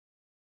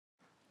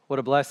What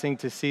a blessing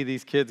to see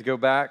these kids go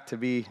back to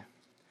be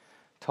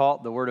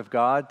taught the Word of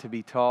God, to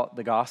be taught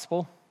the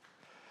gospel,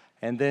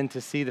 and then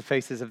to see the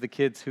faces of the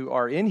kids who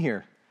are in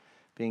here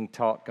being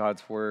taught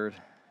God's Word,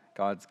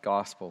 God's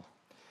gospel.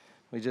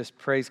 We just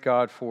praise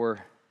God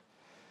for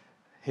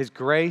His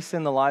grace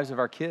in the lives of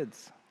our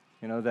kids,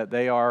 that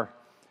they are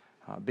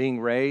being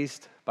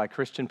raised by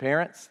Christian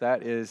parents.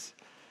 That is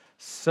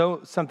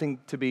something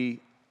to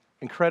be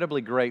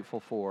incredibly grateful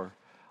for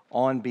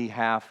on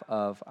behalf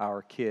of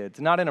our kids.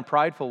 Not in a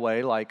prideful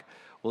way like,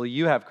 well,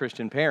 you have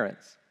Christian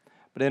parents,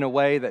 but in a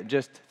way that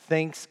just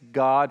thanks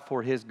God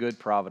for His good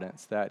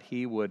providence, that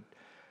He would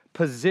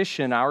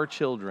position our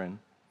children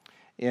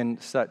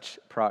in such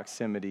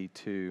proximity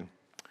to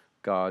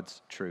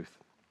God's truth.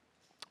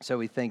 So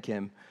we thank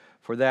Him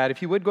for that.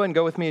 If you would go ahead and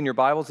go with me in your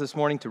Bibles this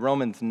morning to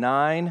Romans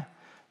 9,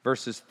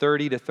 verses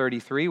 30 to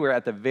 33. We're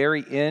at the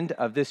very end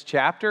of this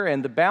chapter,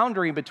 and the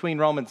boundary between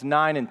Romans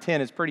 9 and 10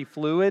 is pretty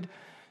fluid.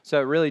 So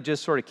it really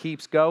just sort of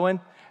keeps going.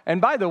 And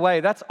by the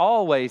way, that's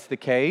always the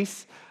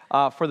case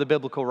for the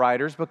biblical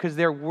writers, because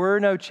there were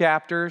no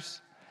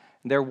chapters,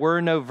 there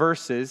were no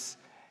verses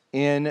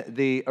in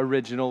the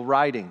original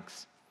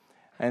writings.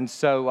 And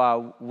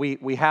so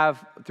we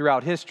have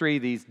throughout history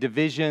these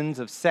divisions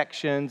of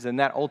sections, and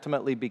that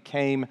ultimately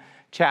became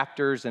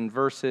chapters and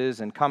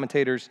verses, and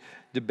commentators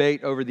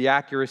debate over the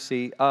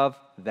accuracy of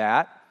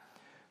that.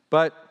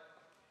 But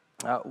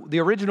the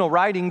original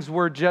writings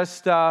were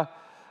just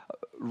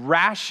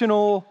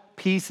rational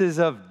pieces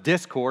of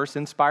discourse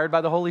inspired by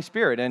the Holy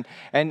Spirit.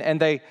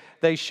 And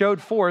they showed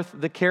forth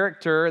the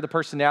character, the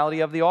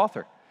personality of the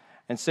author.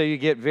 And so you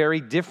get very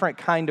different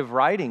kind of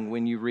writing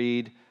when you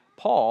read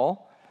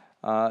Paul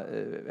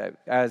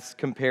as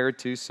compared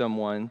to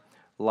someone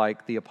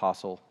like the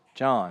Apostle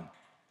John.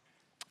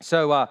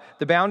 So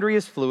the boundary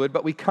is fluid,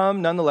 but we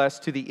come nonetheless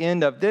to the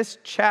end of this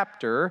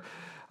chapter,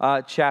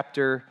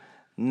 chapter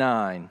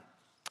 9.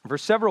 For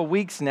several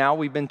weeks now,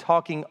 we've been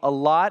talking a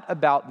lot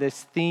about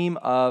this theme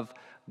of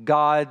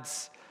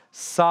God's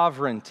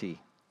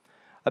sovereignty,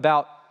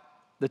 about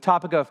the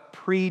topic of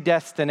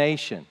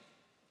predestination,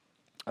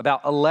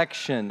 about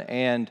election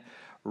and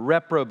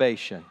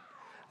reprobation,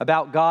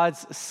 about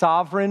God's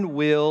sovereign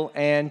will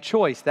and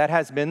choice. That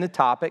has been the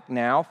topic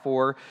now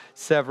for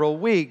several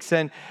weeks.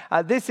 And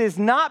this is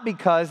not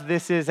because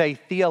this is a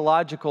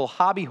theological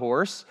hobby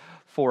horse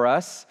for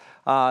us.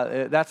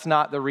 That's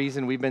not the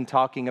reason we've been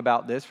talking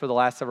about this for the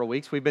last several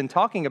weeks. We've been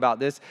talking about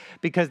this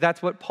because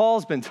that's what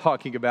Paul's been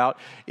talking about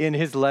in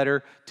his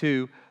letter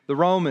to the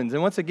Romans.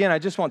 And once again, I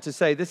just want to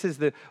say this is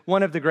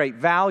one of the great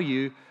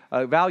values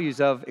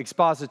of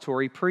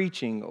expository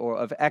preaching or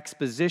of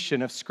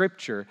exposition of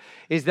Scripture,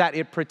 is that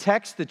it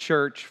protects the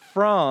church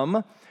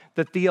from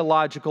the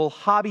theological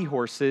hobby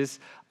horses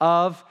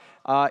of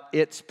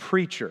its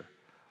preacher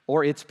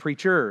or its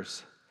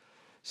preachers,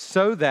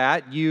 so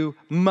that you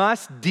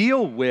must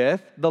deal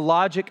with the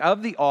logic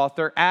of the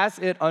author as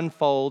it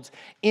unfolds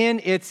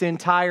in its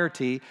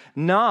entirety,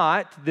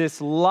 not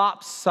this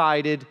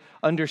lopsided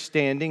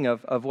understanding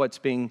of what's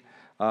being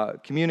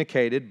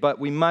communicated, but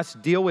we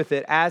must deal with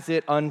it as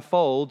it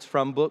unfolds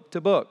from book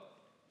to book.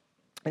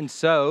 And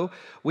so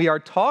we are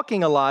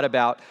talking a lot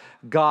about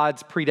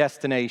God's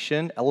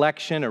predestination,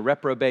 election, or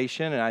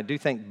reprobation, and I do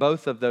think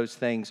both of those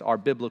things are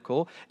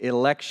biblical,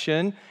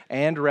 election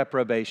and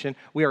reprobation.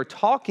 We are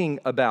talking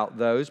about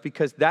those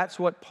because that's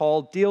what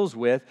Paul deals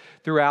with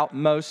throughout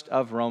most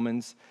of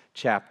Romans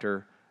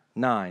chapter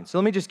 9. So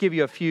let me just give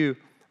you a few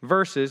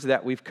verses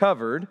that we've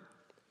covered.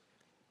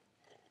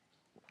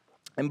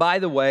 And by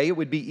the way, it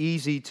would be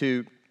easy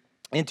to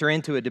enter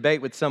into a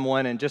debate with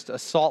someone and just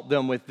assault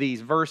them with these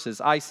verses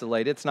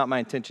isolated. It's not my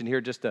intention here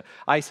just to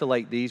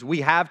isolate these.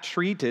 We have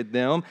treated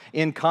them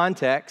in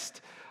context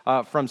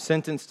from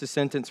sentence to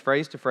sentence,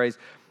 phrase to phrase.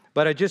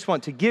 But I just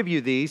want to give you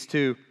these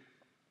to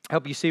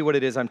help you see what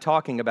it is I'm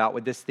talking about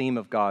with this theme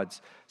of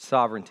God's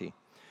sovereignty.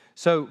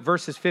 So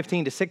verses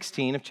 15 to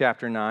 16 of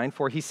chapter 9,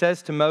 for he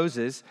says to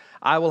Moses,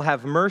 I will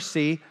have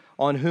mercy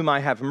on whom I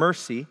have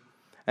mercy,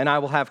 and I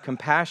will have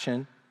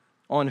compassion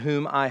on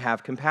whom I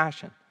have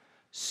compassion.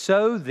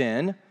 So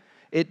then,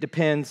 it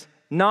depends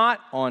not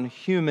on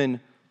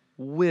human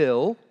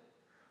will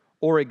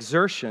or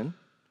exertion,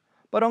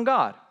 but on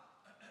God,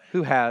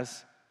 who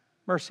has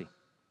mercy.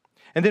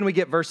 And then we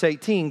get verse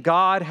 18,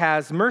 God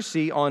has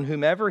mercy on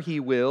whomever He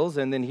wills,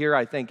 and then here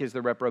I think is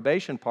the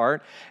reprobation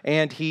part,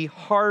 and He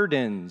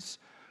hardens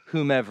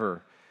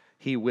whomever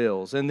He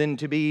wills. And then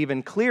to be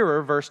even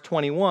clearer, verse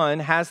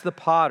 21, has the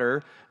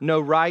potter no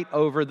right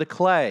over the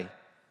clay,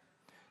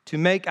 to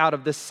make out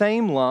of the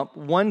same lump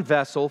one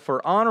vessel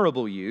for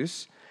honorable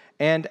use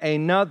and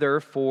another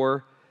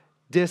for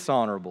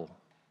dishonorable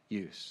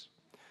use.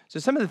 So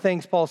some of the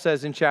things Paul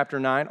says in chapter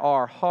 9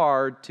 are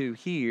hard to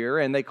hear,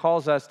 and they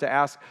cause us to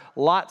ask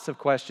lots of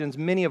questions,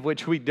 many of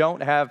which we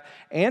don't have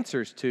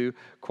answers to,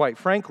 quite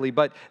frankly.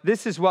 But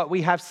this is what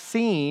we have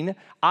seen,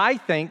 I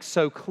think,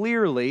 so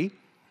clearly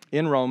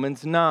in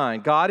Romans 9.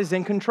 God is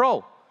in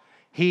control.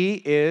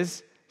 He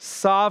is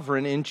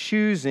sovereign in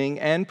choosing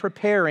and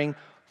preparing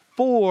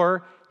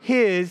for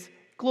His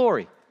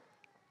glory.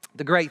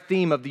 The great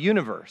theme of the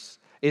universe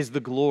is the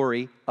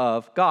glory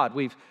of God.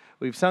 We've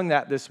sung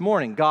that this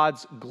morning.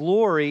 God's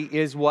glory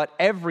is what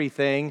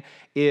everything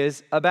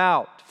is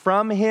about.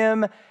 From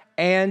Him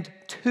and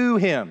to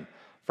Him.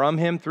 From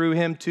Him, through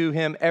Him, to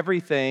Him.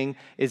 Everything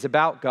is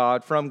about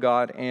God, from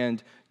God,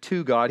 and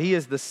to God. He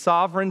is the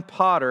sovereign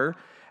potter,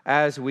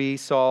 as we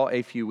saw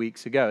a few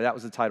weeks ago. That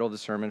was the title of the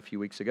sermon a few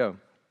weeks ago.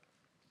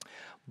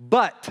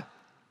 But,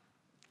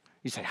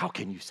 you say, how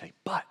can you say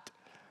but?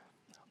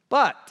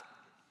 But,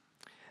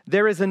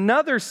 there is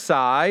another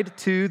side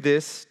to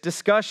this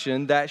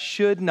discussion that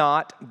should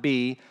not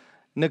be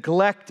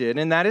neglected,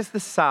 and that is the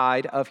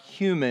side of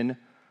human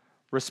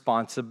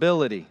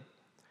responsibility,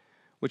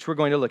 which we're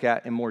going to look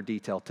at in more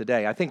detail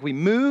today. I think we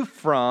move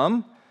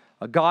from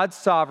God's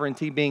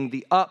sovereignty being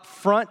the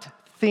upfront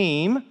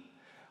theme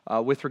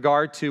with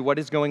regard to what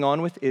is going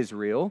on with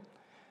Israel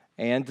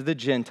and the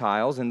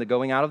Gentiles and the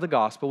going out of the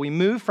gospel. We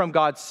move from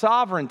God's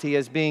sovereignty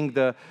as being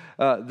the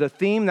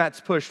theme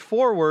that's pushed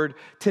forward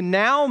to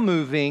now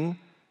moving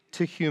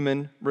to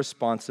human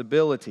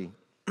responsibility.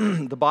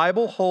 The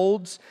Bible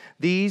holds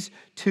these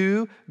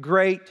two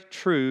great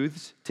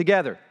truths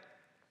together.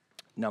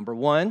 Number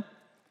one,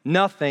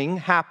 nothing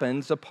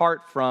happens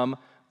apart from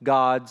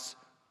God's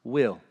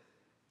will.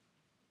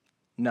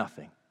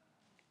 Nothing.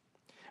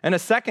 And a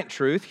second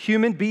truth,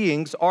 human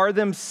beings are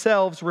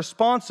themselves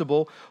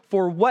responsible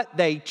for what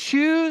they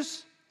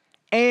choose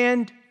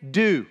and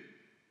do.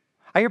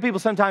 I hear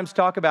people sometimes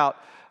talk about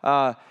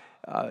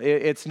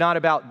it's not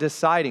about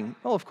deciding.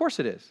 Well, of course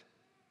it is.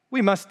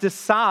 We must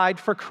decide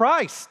for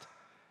Christ.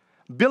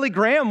 Billy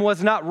Graham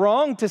was not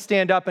wrong to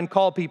stand up and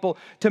call people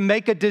to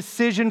make a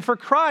decision for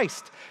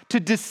Christ, to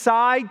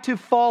decide to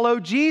follow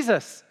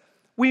Jesus.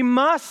 We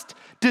must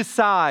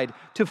decide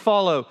to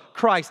follow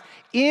Christ.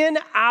 In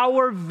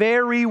our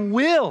very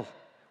will,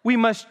 we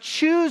must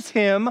choose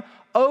Him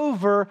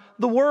over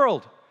the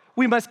world.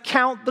 We must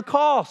count the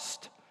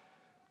cost.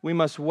 We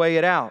must weigh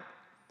it out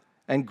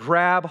and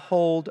grab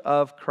hold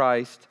of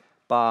Christ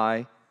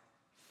by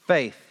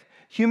faith.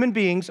 Human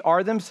beings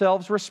are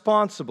themselves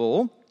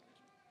responsible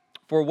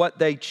for what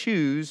they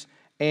choose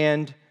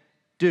and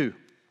do.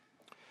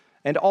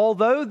 And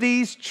although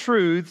these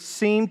truths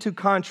seem to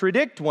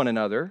contradict one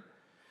another,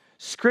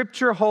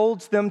 Scripture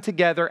holds them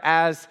together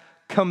as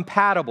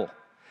compatible.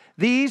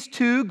 These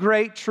two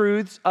great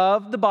truths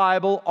of the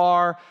Bible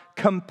are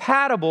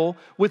compatible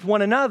with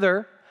one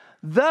another,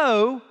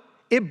 though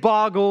it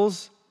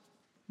boggles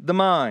the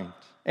mind.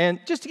 And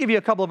just to give you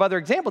a couple of other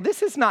examples,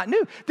 this is not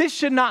new. This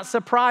should not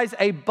surprise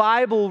a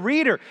Bible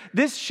reader.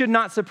 This should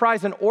not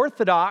surprise an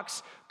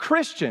Orthodox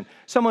Christian,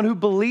 someone who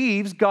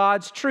believes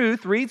God's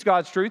truth, reads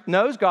God's truth,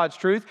 knows God's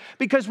truth,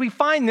 because we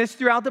find this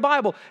throughout the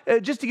Bible.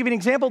 Just to give you an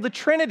example, the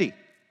Trinity.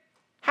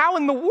 How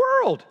in the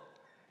world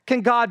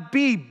can God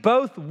be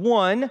both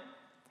one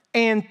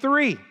and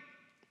three?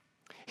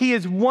 He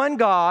is one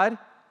God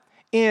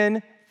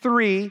in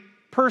three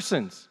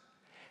persons.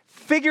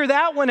 Figure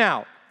that one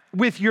out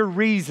with your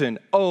reason,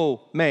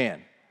 oh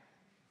man.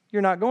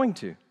 You're not going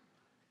to.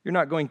 You're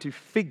not going to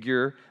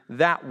figure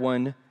that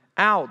one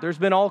out. There's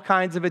been all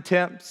kinds of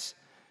attempts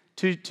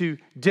to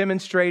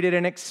demonstrate it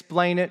and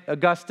explain it.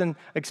 Augustine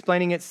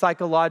explaining it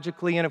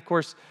psychologically, and of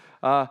course,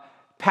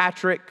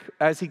 Patrick,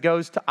 as he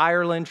goes to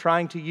Ireland,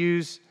 trying to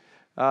use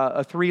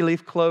a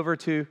three-leaf clover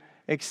to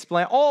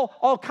explain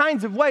all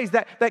kinds of ways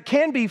that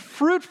can be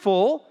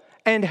fruitful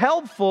and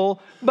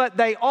helpful, but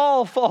they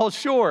all fall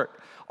short.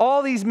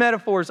 All these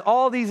metaphors,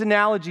 all these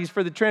analogies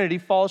for the Trinity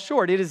fall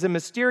short. It is a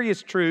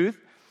mysterious truth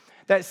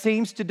that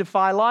seems to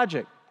defy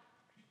logic,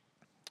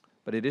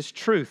 but it is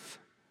truth.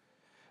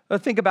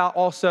 Think about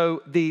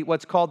also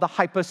what's called the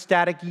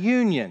hypostatic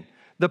union.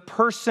 The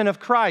person of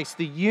Christ,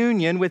 the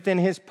union within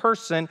His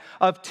person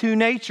of two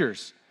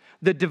natures,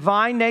 the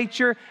divine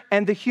nature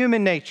and the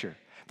human nature.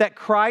 That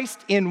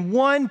Christ in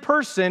one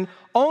person,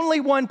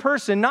 only one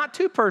person, not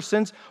two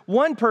persons,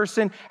 one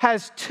person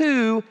has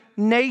two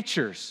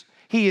natures.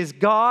 He is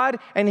God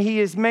and He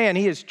is man.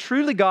 He is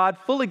truly God,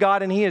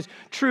 and He is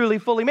truly,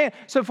 fully man.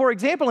 So for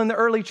example, in the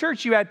early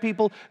church, you had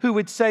people who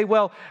would say,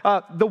 well,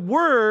 the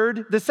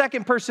Word, the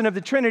second person of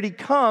the Trinity,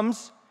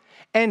 comes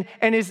and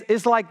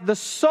is like the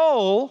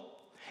soul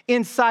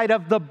inside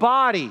of the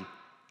body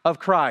of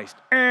Christ.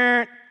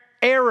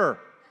 Error.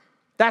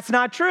 That's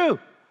not true.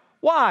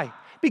 Why?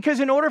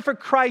 Because in order for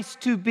Christ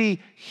to be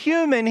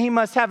human, He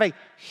must have a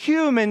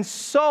human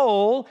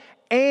soul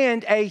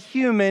and a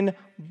human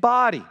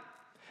body.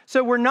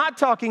 So we're not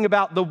talking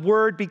about the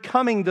Word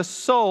becoming the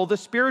soul, the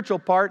spiritual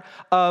part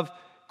of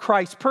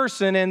Christ's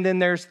person, and then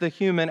there's the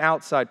human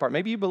outside part.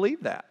 Maybe you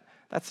believe that.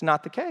 That's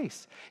not the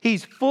case.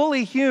 He's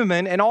fully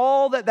human and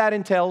all that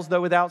entails,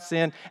 though without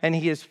sin, and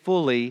He is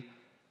fully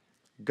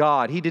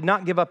God. He did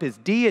not give up His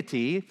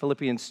deity,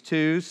 Philippians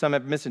 2, some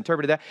have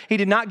misinterpreted that. He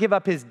did not give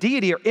up His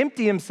deity or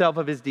empty Himself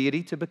of His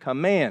deity to become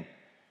man.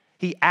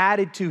 He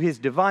added to His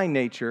divine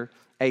nature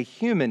a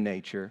human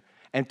nature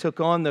and took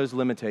on those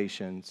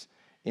limitations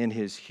in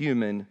His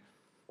human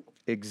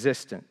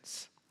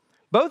existence.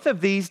 Both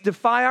of these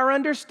defy our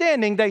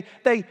understanding.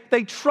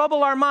 They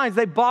trouble our minds.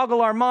 They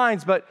boggle our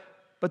minds, but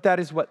that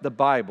is what the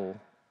Bible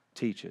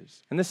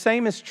teaches. And the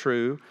same is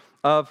true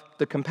of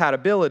the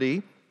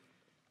compatibility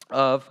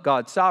of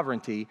God's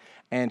sovereignty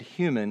and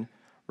human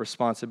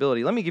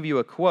responsibility. Let me give you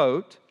a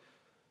quote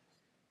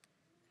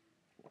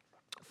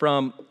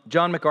from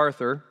John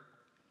MacArthur,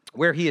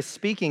 where he is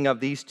speaking of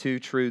these two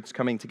truths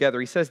coming together.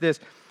 He says this: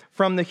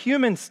 "From the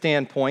human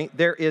standpoint,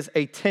 there is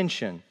a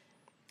tension,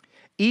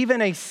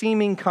 even a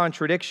seeming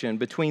contradiction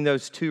between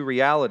those two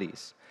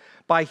realities.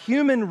 By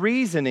human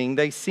reasoning,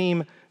 they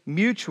seem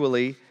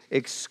mutually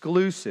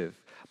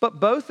exclusive, but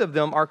both of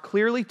them are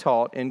clearly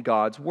taught in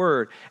God's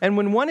Word. And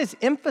when one is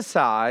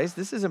emphasized,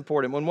 this is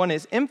important, when one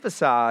is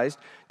emphasized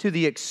to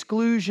the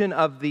exclusion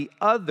of the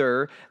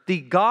other,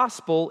 the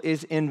gospel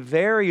is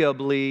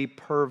invariably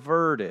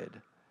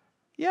perverted."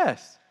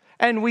 Yes.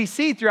 And we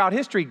see throughout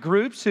history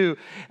groups who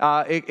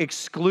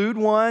exclude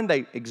one,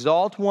 they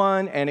exalt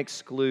one, and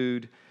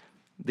exclude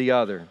the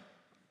other.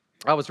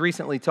 I was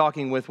recently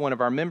talking with one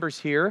of our members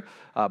here,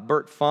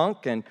 Bert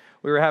Funk, and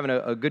we were having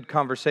a good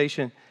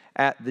conversation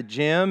at the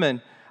gym,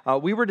 and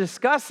we were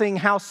discussing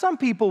how some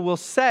people will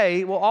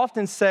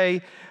often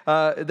say,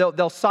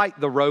 they'll cite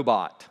the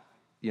robot.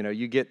 You know,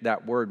 you get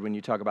that word when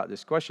you talk about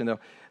this question.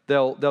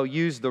 They'll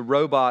use the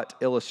robot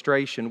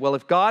illustration. Well,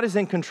 if God is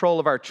in control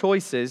of our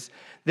choices,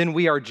 then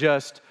we are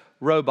just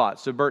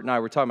robots. So Bert and I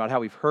were talking about how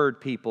we've heard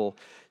people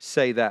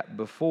say that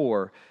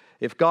before.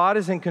 If God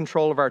is in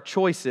control of our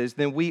choices,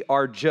 then we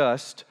are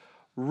just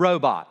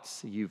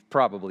robots. You've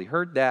probably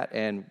heard that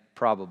and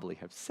probably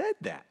have said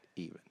that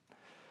even.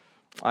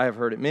 I have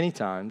heard it many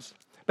times.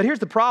 But here's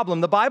the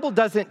problem. The Bible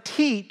doesn't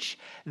teach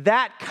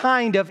that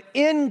kind of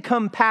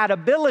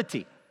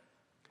incompatibility.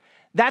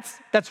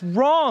 That's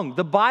wrong.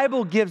 The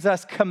Bible gives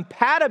us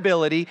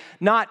compatibility,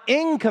 not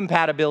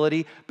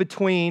incompatibility,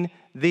 between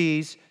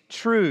these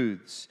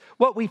truths.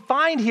 What we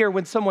find here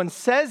when someone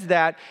says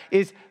that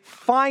is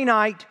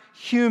finite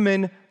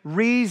human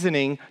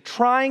reasoning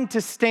trying to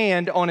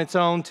stand on its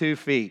own 2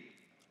 feet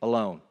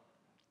alone.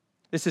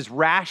 This is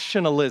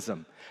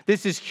rationalism.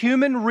 This is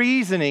human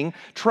reasoning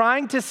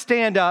trying to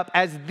stand up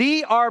as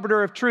the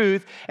arbiter of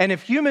truth, and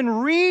if human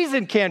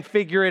reason can't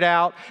figure it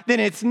out,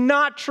 then it's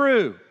not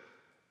true.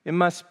 It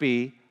must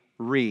be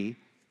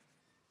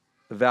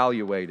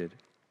re-evaluated.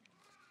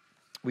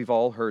 We've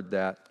all heard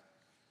that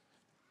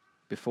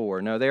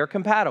before. No, they are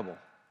compatible,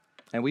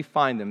 and we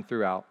find them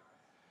throughout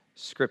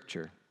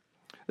Scripture.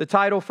 The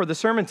title for the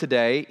sermon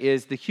today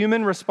is The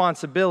Human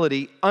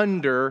Responsibility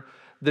Under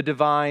the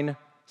Divine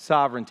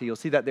Sovereignty. You'll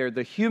see that there,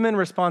 the human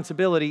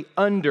responsibility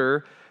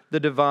under the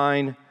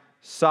divine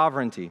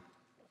sovereignty.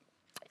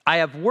 I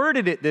have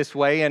worded it this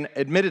way, and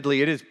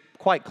admittedly, it is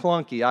quite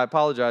clunky. I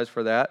apologize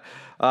for that.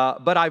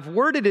 But I've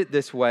worded it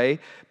this way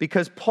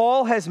because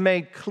Paul has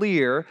made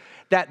clear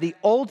that the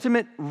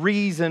ultimate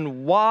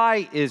reason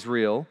why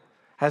Israel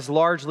has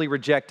largely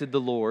rejected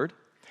the Lord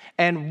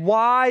and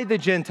why the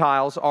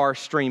Gentiles are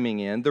streaming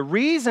in, the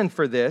reason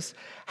for this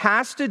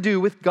has to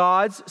do with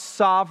God's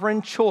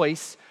sovereign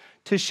choice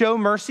to show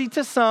mercy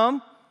to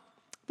some,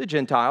 the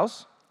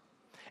Gentiles,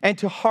 and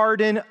to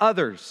harden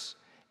others,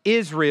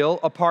 Israel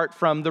apart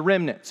from the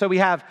remnant. So we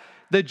have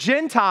the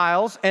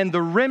Gentiles and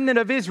the remnant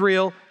of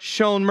Israel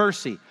shown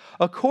mercy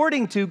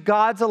according to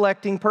God's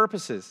electing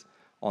purposes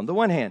on the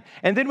one hand.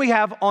 And then we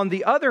have, on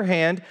the other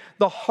hand,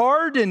 the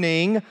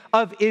hardening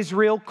of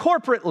Israel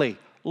corporately,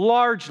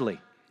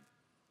 largely.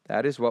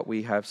 That is what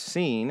we have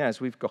seen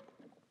as we've gone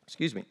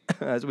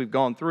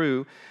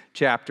through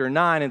chapter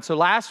 9. And so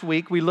last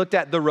week we looked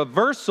at the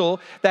reversal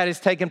that has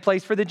taken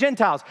place for the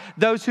Gentiles.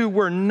 Those who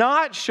were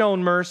not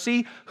shown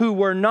mercy, who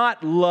were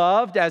not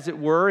loved, as it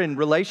were, in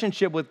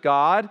relationship with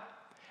God,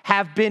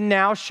 have been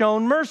now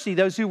shown mercy.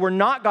 Those who were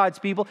not God's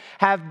people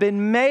have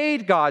been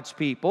made God's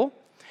people.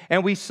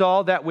 And we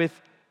saw that with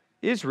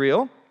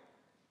Israel,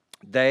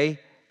 they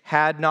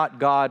had not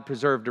God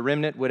preserved a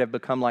remnant, would have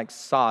become like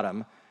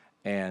Sodom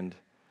and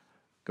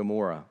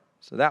Gomorrah.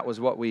 So that was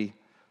what we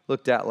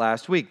looked at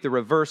last week, the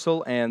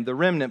reversal and the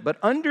remnant. But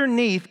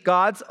underneath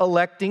God's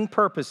electing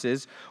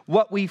purposes,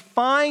 what we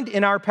find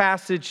in our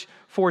passage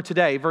for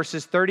today,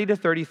 verses 30 to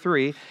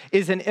 33,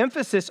 is an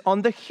emphasis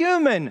on the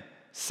human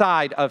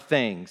side of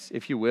things,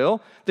 if you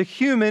will, the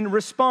human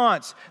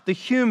response, the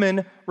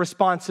human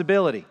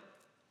responsibility.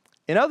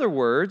 In other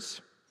words,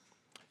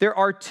 there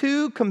are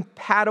two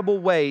compatible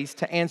ways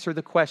to answer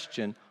the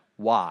question,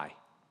 why?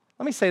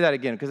 Let me say that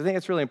again, because I think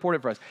it's really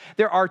important for us.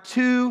 There are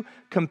two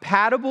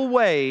compatible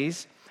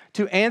ways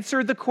to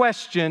answer the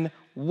question,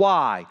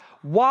 why?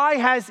 Why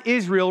has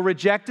Israel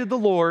rejected the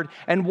Lord,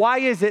 and why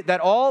is it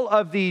that all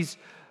of these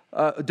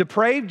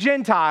depraved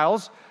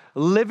Gentiles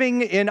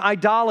living in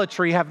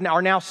idolatry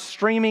are now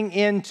streaming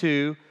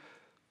into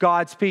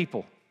God's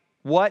people?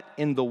 What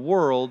in the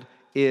world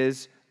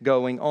is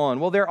going on?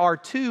 Well, there are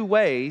two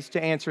ways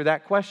to answer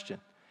that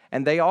question,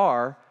 and they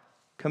are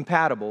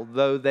compatible,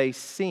 though they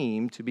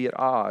seem to be at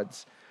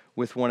odds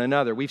with one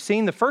another. We've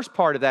seen the first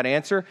part of that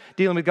answer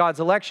dealing with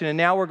God's election, and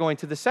now we're going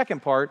to the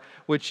second part,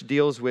 which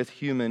deals with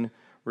human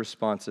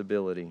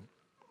responsibility.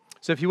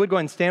 So if you would go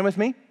ahead and stand with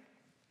me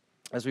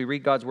as we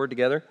read God's word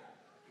together.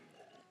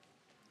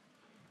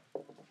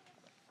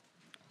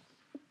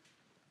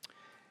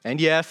 And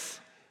yes,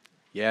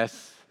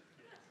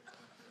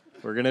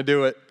 we're going to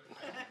do it.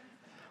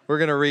 We're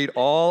going to read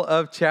all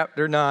of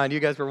chapter 9.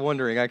 You guys were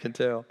wondering, I can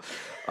tell.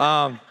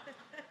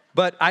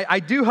 But I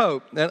do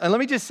hope, and let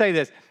me just say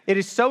this, it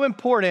is so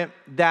important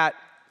that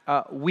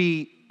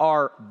we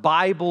are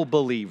Bible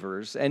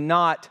believers and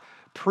not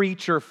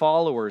preacher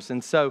followers.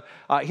 And so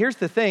here's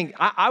the thing.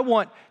 I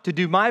want to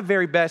do my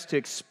very best to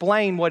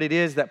explain what it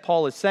is that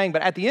Paul is saying.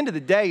 But at the end of the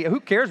day,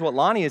 who cares what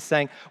Lonnie is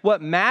saying?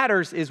 What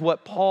matters is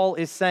what Paul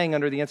is saying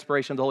under the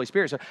inspiration of the Holy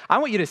Spirit. So I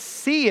want you to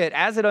see it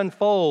as it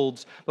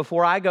unfolds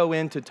before I go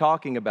into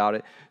talking about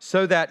it,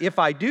 so that if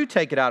I do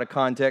take it out of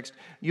context,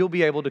 you'll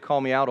be able to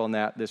call me out on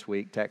that this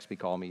week. Text me,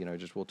 call me,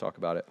 just we'll talk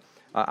about it.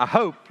 I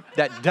hope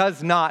that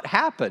does not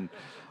happen.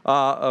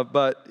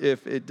 But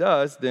if it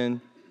does,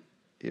 then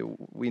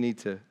we need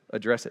to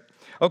address it.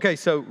 Okay,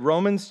 so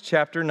Romans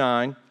chapter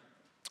 9,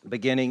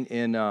 beginning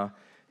in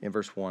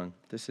verse 1.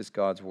 This is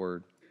God's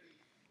word.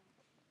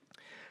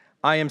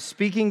 I am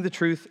speaking the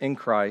truth in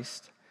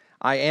Christ.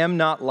 I am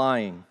not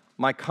lying.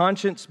 My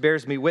conscience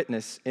bears me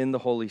witness in the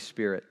Holy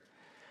Spirit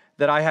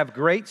that I have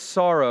great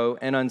sorrow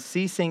and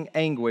unceasing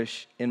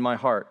anguish in my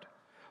heart.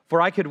 For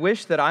I could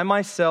wish that I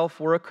myself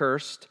were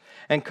accursed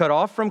and cut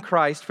off from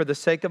Christ for the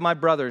sake of my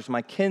brothers,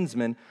 my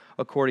kinsmen,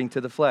 according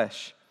to the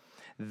flesh.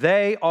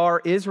 They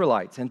are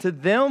Israelites, and to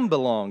them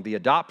belong the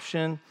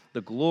adoption,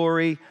 the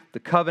glory, the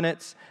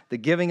covenants, the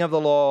giving of the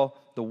law,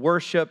 the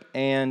worship,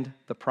 and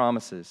the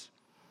promises.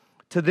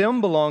 To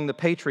them belong the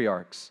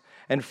patriarchs,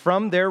 and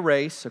from their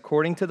race,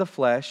 according to the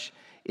flesh,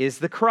 is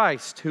the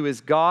Christ, who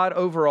is God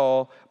over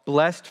all,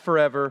 blessed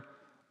forever.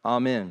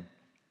 Amen.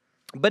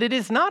 But it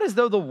is not as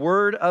though the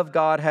word of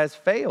God has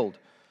failed.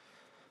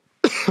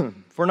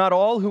 For not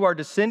all who are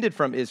descended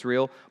from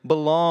Israel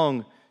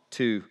belong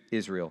to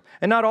Israel.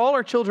 And not all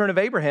are children of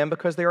Abraham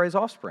because they are his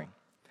offspring.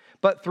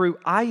 But through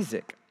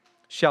Isaac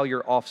shall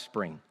your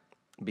offspring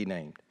be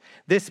named.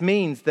 This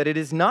means that it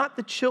is not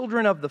the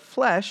children of the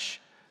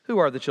flesh who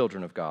are the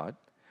children of God,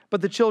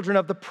 but the children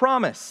of the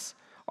promise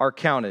are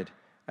counted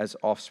as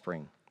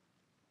offspring.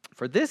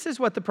 For this is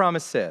what the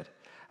promise said.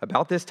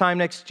 About this time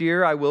next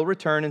year I will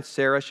return, and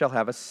Sarah shall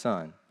have a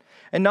son.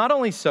 And not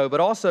only so, but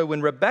also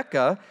when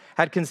Rebekah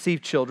had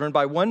conceived children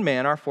by one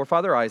man, our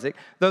forefather Isaac,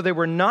 though they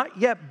were not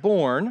yet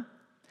born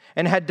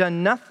and had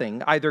done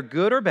nothing, either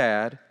good or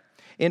bad,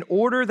 in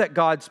order that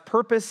God's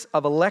purpose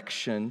of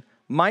election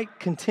might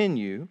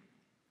continue,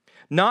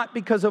 not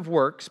because of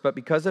works, but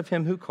because of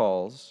him who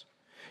calls,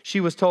 she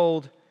was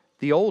told,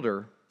 the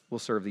older will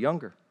serve the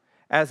younger.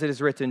 As it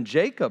is written,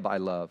 Jacob I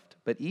loved,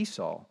 but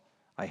Esau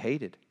I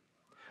hated.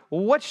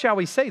 Well, what shall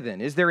we say then?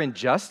 Is there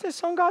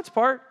injustice on God's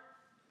part?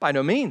 By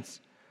no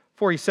means.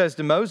 For he says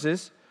to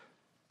Moses,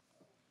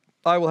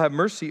 I will have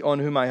mercy on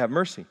whom I have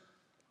mercy,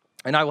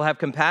 and I will have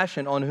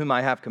compassion on whom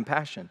I have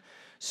compassion.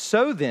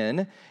 So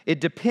then, it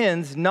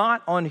depends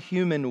not on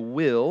human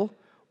will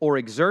or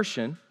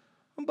exertion,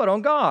 but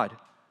on God,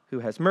 who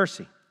has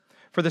mercy.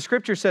 For the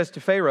scripture says to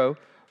Pharaoh,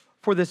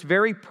 for this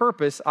very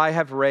purpose I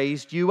have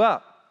raised you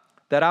up,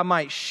 that I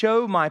might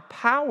show my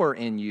power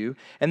in you,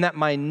 and that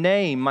my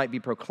name might be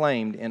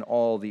proclaimed in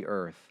all the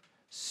earth.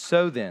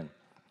 So then,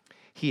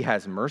 he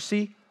has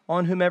mercy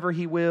on whomever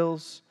he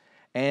wills,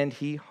 and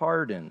he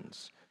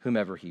hardens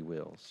whomever he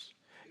wills.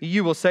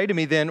 You will say to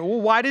me then, well,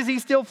 why does he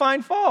still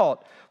find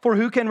fault? For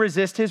who can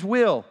resist his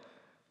will?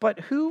 But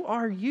who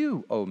are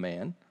you, O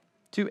man,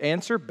 to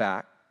answer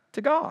back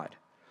to God?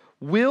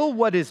 Will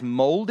what is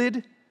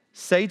molded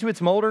say to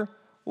its molder,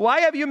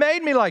 why have you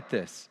made me like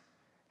this?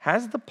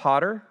 Has the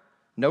potter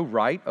no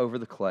right over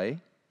the clay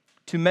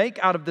to make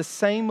out of the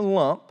same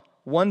lump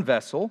one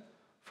vessel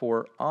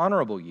for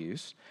honorable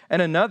use,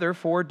 and another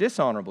for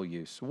dishonorable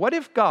use? What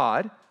if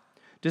God,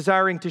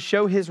 desiring to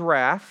show his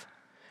wrath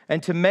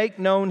and to make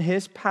known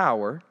his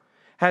power,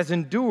 has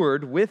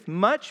endured with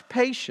much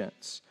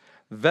patience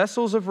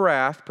vessels of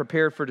wrath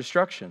prepared for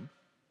destruction,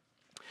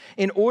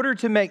 in order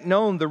to make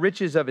known the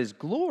riches of his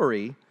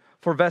glory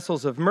for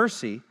vessels of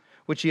mercy,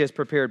 which he has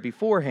prepared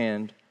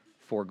beforehand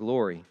for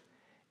glory?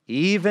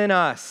 Even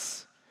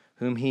us,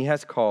 whom he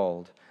has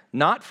called,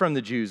 not from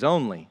the Jews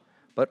only,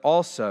 but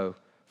also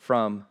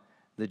from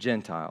the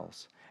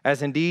Gentiles.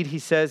 As indeed he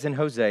says in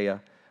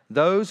Hosea,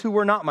 those who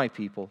were not my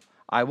people,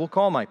 I will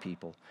call my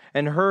people,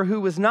 and her who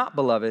was not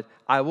beloved,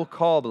 I will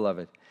call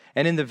beloved.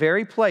 And in the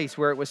very place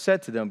where it was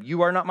said to them,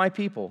 you are not my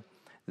people,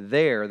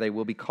 there they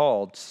will be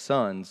called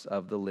sons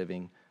of the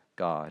living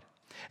God.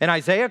 And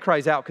Isaiah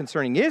cries out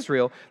concerning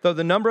Israel, though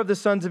the number of the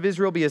sons of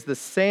Israel be as the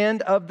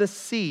sand of the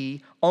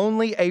sea,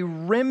 only a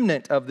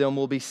remnant of them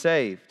will be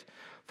saved.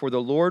 For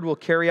the Lord will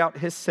carry out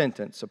his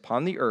sentence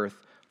upon the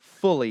earth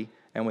fully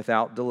and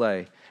without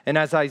delay. And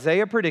as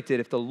Isaiah predicted,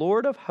 if the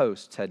Lord of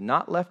hosts had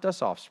not left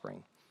us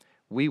offspring,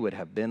 we would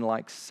have been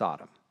like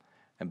Sodom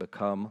and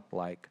become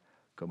like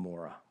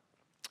Gomorrah.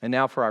 And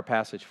now for our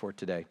passage for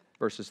today,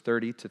 verses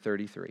 30 to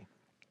 33.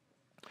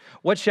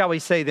 What shall we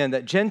say then?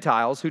 That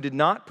Gentiles who did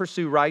not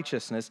pursue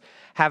righteousness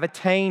have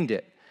attained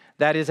it.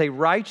 That is a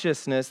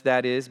righteousness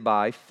that is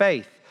by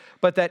faith.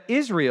 But that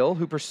Israel,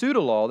 who pursued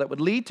a law that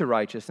would lead to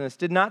righteousness,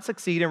 did not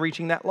succeed in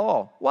reaching that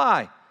law.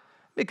 Why?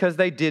 Because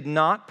they did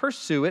not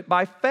pursue it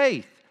by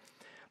faith,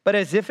 but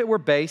as if it were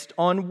based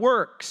on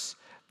works.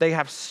 They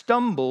have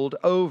stumbled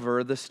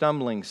over the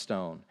stumbling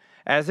stone.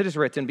 As it is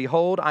written,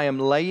 behold, I am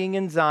laying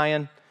in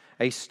Zion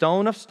a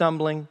stone of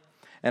stumbling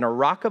and a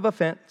rock of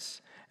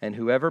offense, and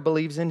whoever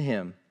believes in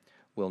him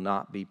will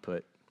not be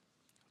put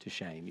to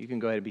shame. You can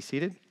go ahead and be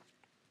seated.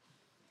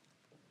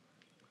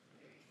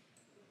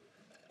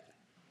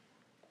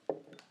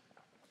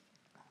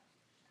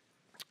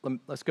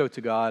 Let's go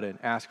to God and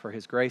ask for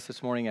his grace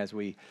this morning as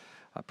we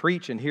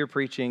preach and hear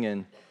preaching,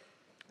 and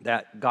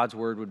that God's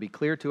word would be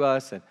clear to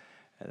us, and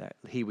that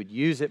he would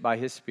use it by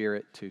his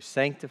Spirit to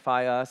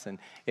sanctify us. And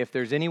if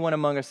there's anyone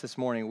among us this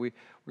morning, we're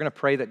going to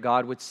pray that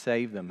God would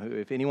save them.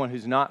 If anyone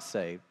who's not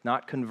saved,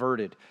 not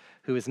converted,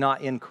 who is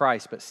not in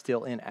Christ but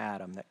still in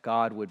Adam, that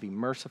God would be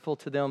merciful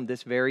to them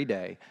this very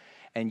day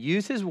and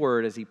use his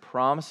word as he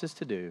promises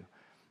to do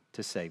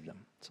to save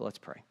them. So let's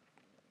pray.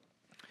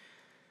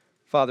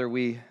 Father,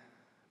 we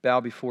bow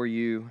before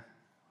you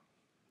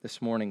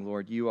this morning,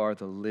 Lord. You are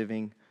the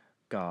living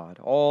God.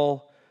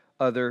 All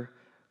other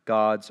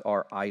gods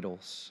are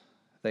idols.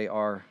 They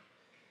are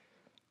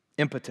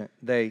impotent.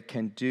 They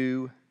can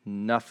do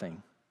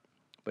nothing.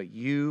 But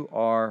you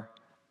are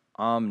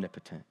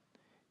omnipotent.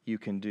 You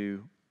can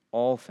do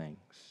all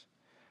things.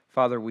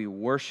 Father, we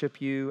worship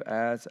you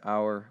as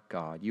our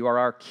God. You are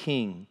our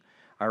King,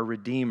 our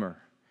Redeemer.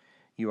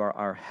 You are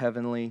our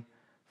Heavenly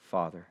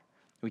Father.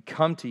 We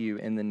come to you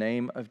in the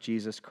name of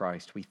Jesus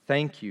Christ. We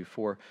thank you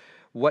for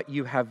what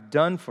you have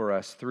done for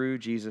us through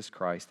Jesus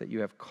Christ, that you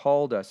have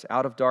called us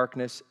out of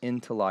darkness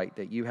into light,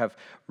 that you have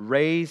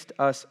raised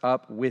us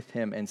up with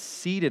him and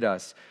seated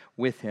us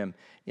with him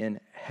in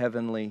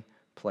heavenly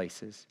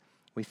places.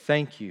 We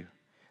thank you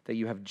that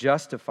you have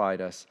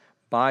justified us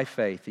by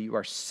faith, that you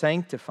are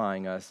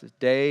sanctifying us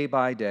day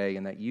by day,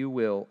 and that you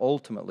will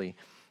ultimately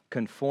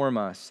conform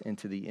us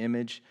into the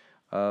image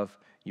of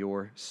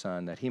your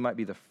Son, that he might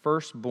be the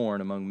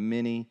firstborn among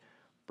many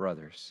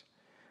brothers.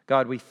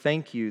 God, we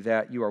thank you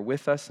that you are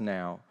with us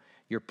now.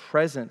 Your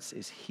presence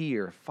is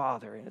here,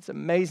 Father, and it's an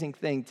amazing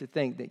thing to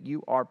think that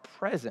you are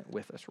present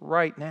with us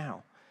right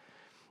now.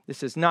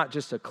 This is not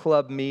just a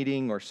club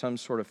meeting or some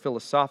sort of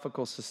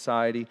philosophical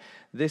society.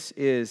 This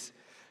is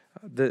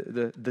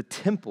the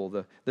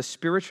temple, the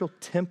spiritual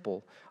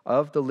temple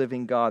of the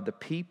living God, the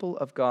people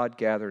of God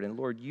gathered. And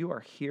Lord, you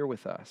are here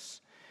with us.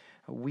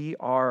 We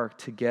are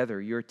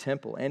together, your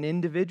temple, and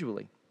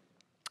individually.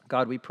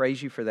 God, we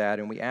praise you for that,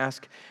 and we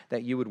ask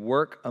that you would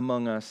work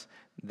among us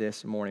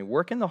this morning.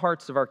 Work in the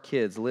hearts of our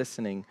kids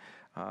listening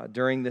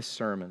during this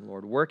sermon,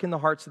 Lord. Work in the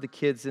hearts of the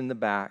kids in the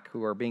back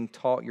who are being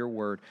taught your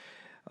word.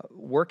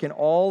 Work in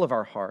all of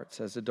our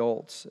hearts as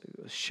adults.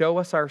 Show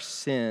us our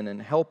sin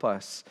and help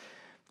us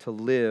to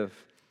live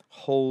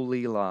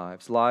holy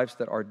lives, lives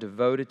that are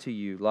devoted to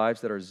you,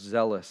 lives that are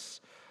zealous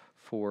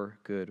for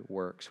good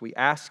works. We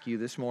ask you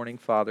this morning,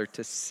 Father,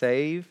 to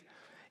save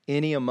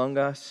any among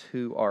us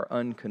who are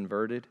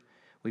unconverted.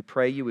 We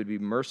pray you would be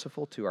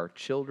merciful to our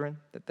children,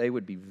 that they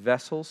would be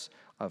vessels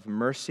of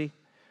mercy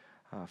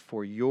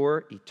for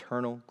your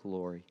eternal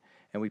glory.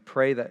 And we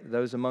pray that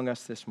those among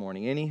us this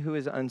morning, any who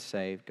is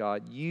unsaved,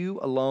 God, you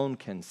alone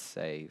can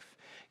save.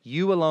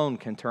 You alone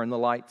can turn the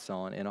lights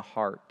on in a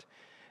heart.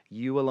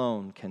 You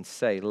alone can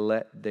say,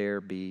 let there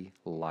be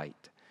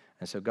light.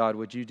 And so, God,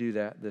 would you do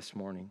that this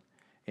morning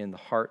in the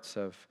hearts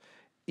of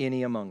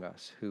any among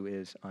us who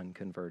is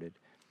unconverted?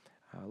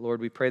 Lord,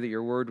 we pray that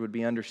your word would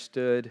be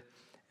understood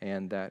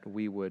and that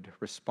we would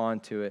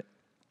respond to it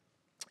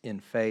in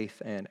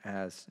faith and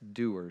as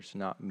doers,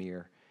 not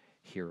mere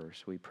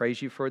hearers. We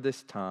praise you for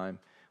this time.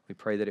 We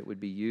pray that it would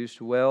be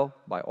used well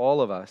by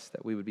all of us,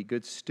 that we would be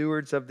good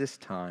stewards of this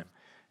time.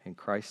 In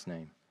Christ's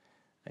name,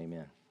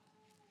 amen.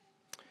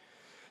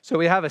 So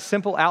we have a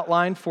simple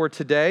outline for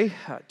today.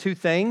 Two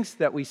things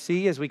that we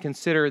see as we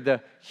consider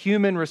the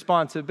human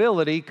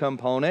responsibility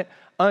component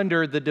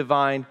under the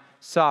divine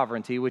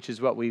sovereignty, which is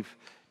what we've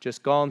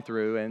just gone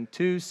through. And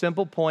two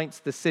simple points,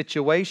 the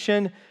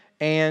situation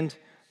and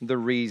the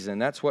reason.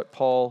 That's what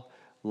Paul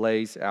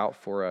lays out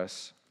for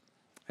us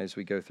as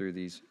we go through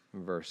these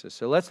verses.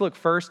 So let's look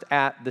first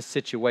at the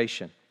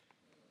situation.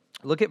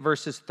 Look at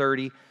verses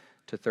 30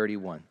 to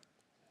 31.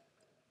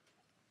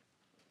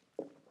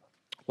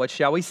 What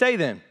shall we say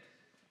then?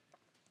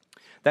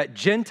 That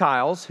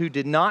Gentiles who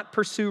did not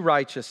pursue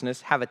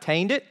righteousness have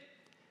attained it,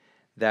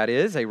 that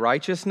is, a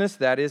righteousness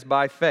that is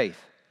by faith.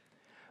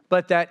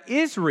 But that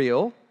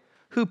Israel,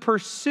 who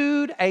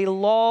pursued a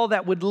law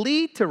that would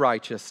lead to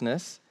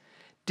righteousness,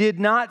 did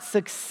not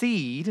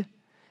succeed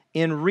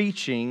in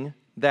reaching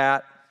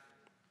that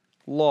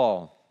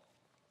law.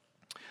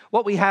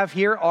 What we have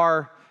here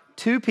are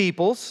two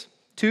peoples,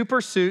 two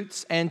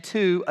pursuits, and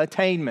two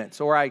attainments,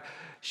 or I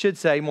should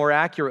say more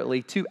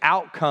accurately, two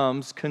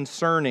outcomes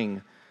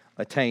concerning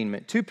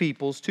attainment. Two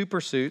peoples, two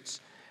pursuits,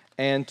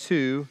 and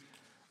two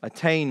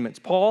attainments.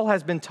 Paul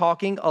has been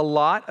talking a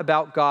lot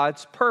about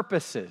God's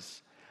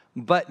purposes,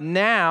 but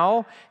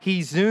now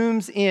he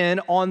zooms in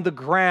on the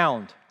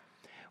ground.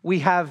 We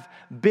have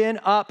been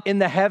up in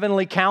the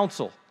heavenly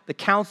council, the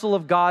council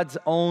of God's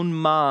own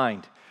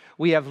mind.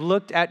 We have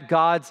looked at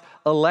God's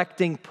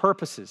electing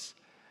purposes.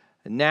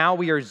 And now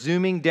we are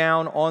zooming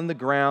down on the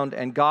ground,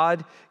 and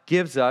God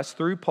gives us,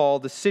 through Paul,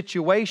 the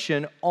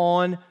situation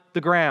on the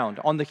ground,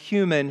 on the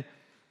human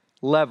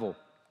level.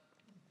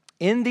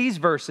 In these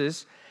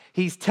verses,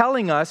 he's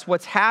telling us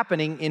what's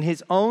happening in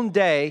his own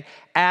day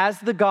as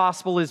the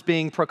gospel is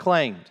being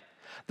proclaimed.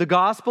 The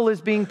gospel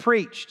is being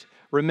preached.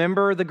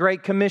 Remember the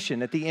Great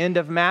Commission at the end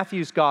of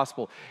Matthew's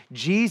gospel.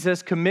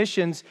 Jesus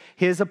commissions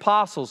his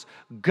apostles,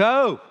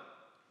 go,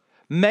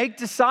 make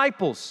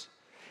disciples,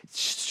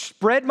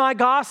 spread my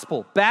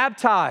gospel,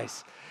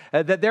 baptize,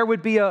 that there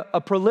would be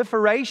a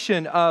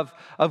proliferation of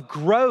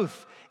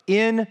growth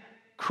in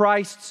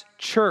Christ's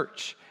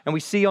church. And we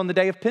see on the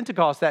day of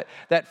Pentecost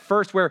that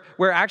first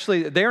where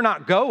actually they're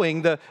not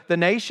going, the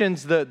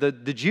nations,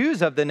 the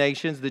Jews of the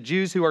nations, the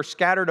Jews who are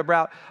scattered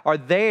about are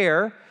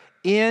there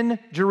in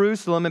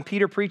Jerusalem, and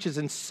Peter preaches,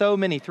 and so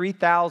many,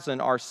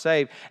 3,000 are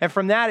saved. And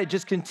from that, it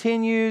just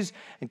continues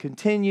and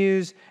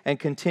continues and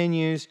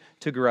continues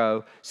to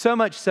grow, so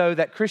much so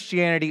that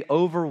Christianity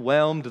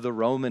overwhelmed the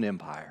Roman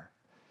Empire.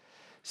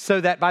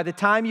 So that by the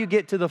time you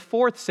get to the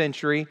 4th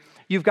century,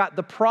 you've got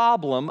the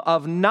problem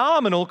of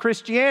nominal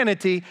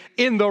Christianity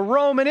in the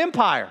Roman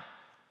Empire.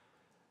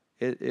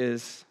 It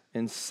is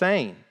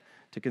insane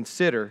to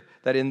consider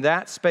that in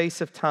that space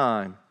of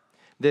time,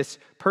 this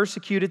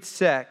persecuted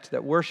sect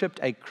that worshiped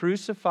a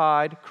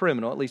crucified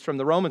criminal, at least from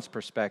the Romans'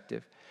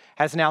 perspective,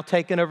 has now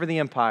taken over the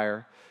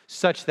empire,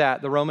 such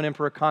that the Roman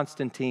Emperor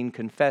Constantine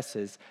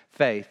confesses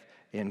faith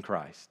in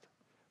Christ.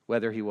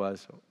 Whether he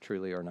was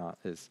truly or not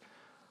is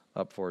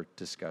up for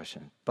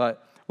discussion.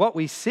 But what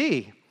we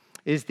see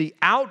is the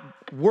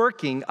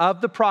outworking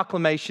of the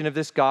proclamation of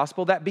this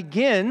gospel that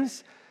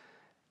begins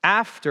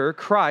after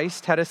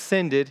Christ had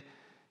ascended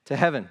to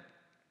heaven.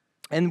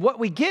 And what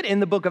we get in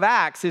the book of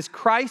Acts is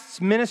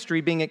Christ's ministry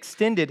being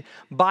extended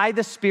by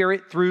the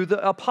Spirit through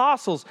the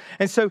apostles.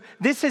 And so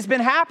this has been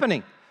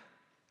happening.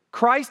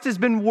 Christ has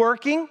been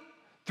working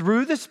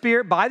through the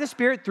Spirit, by the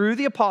Spirit, through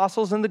the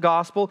apostles, and the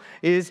gospel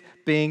is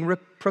being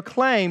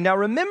proclaimed. Now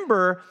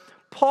remember,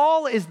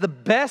 Paul is the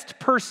best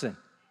person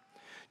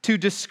to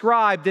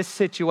describe this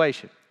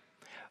situation.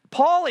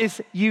 Paul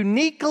is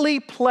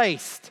uniquely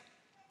placed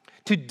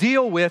to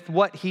deal with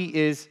what he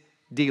is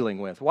dealing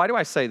with. Why do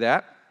I say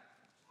that?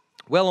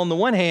 Well, on the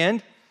one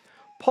hand,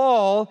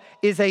 Paul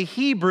is a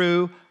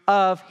Hebrew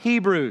of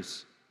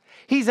Hebrews.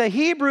 He's a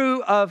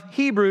Hebrew of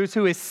Hebrews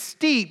who is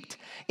steeped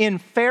in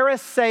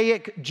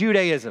Pharisaic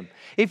Judaism.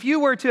 If you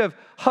were to have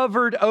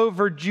hovered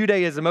over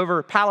Judaism,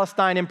 over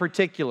Palestine in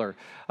particular,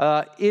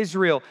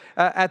 Israel,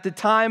 at the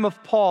time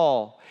of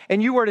Paul,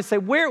 and you were to say,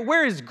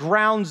 where is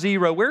ground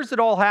zero? Where's it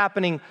all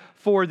happening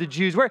for the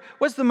Jews?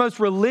 What's the most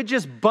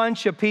religious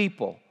bunch of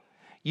people?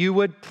 You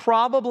would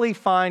probably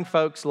find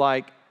folks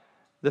like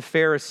the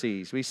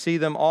Pharisees. We see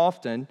them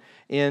often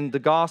in the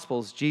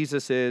Gospels.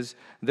 Jesus is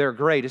their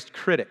greatest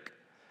critic.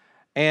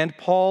 And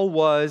Paul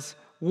was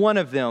one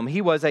of them.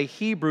 He was a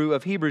Hebrew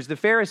of Hebrews. The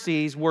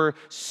Pharisees were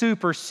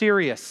super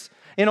serious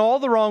in all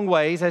the wrong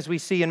ways, as we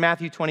see in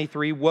Matthew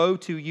 23, woe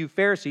to you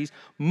Pharisees,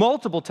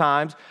 multiple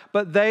times,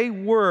 but they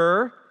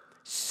were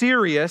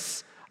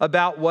serious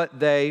about what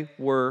they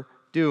were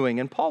doing.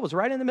 And Paul was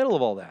right in the middle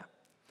of all that.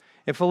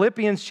 In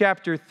Philippians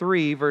chapter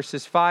 3,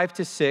 verses 5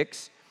 to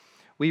 6,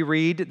 we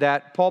read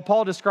that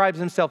Paul describes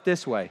himself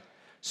this way: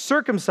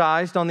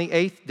 circumcised on the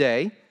 8th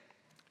day,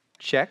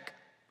 check.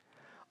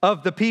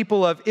 Of the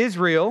people of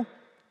Israel,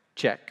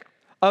 check.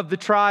 Of the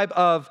tribe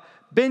of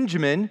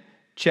Benjamin,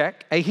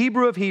 check. A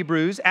Hebrew of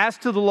Hebrews, as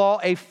to the law,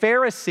 a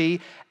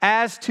Pharisee,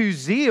 as to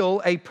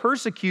zeal, a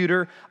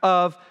persecutor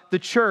of the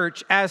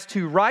church, as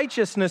to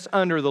righteousness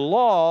under the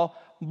law,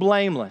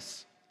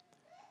 blameless.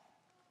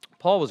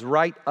 Paul was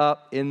right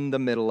up in the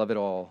middle of it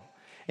all.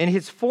 In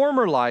his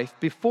former life,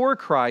 before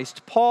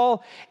Christ,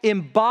 Paul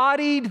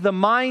embodied the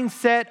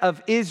mindset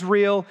of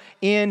Israel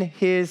in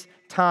his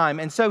time.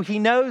 And so he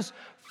knows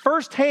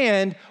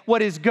firsthand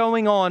what is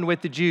going on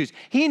with the Jews.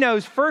 He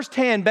knows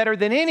firsthand, better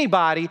than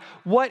anybody,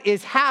 what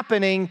is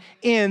happening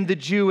in the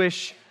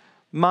Jewish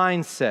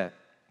mindset.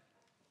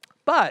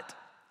 But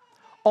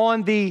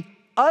on the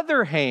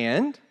other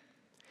hand,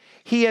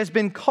 he has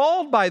been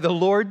called by the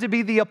Lord to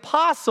be the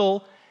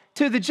apostle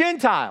to the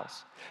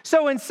Gentiles.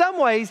 So in some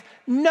ways,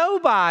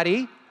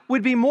 nobody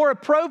would be more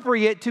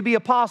appropriate to be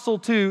apostle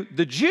to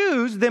the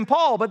Jews than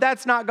Paul, but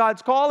that's not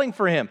God's calling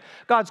for him.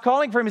 God's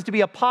calling for him is to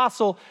be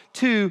apostle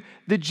to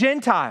the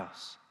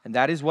Gentiles. And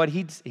that is what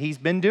he's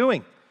been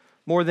doing.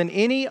 More than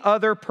any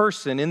other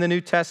person in the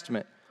New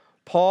Testament,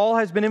 Paul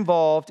has been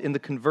involved in the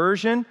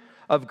conversion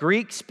of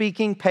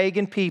Greek-speaking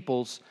pagan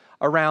peoples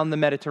around the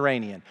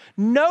Mediterranean.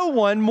 No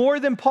one more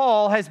than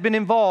Paul has been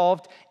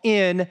involved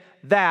in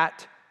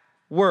that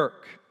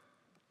work.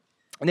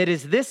 And it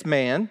is this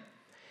man,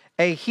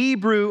 a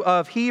Hebrew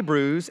of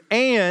Hebrews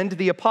and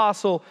the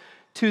apostle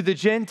to the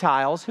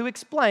Gentiles who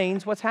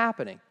explains what's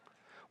happening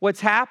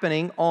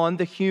on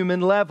the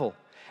human level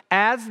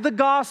as the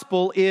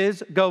gospel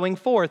is going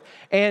forth.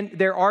 And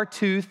there are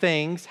two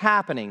things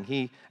happening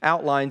he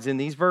outlines in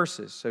these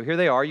verses. So here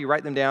they are. You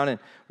write them down and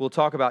we'll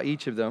talk about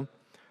each of them.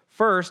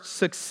 First,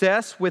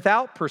 success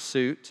without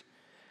pursuit.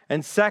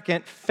 And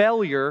second,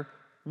 failure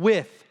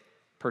with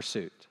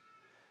pursuit.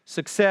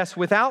 Success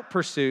without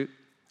pursuit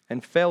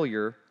and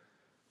failure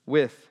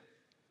with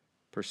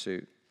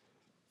pursuit.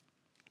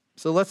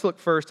 So let's look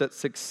first at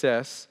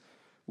success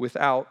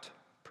without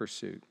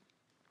pursuit.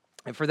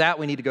 And for that,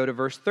 we need to go to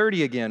verse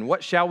 30 again.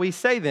 What shall we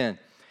say then?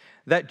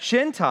 That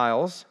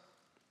Gentiles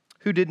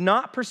who did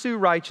not pursue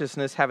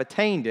righteousness have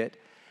attained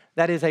it.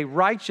 That is a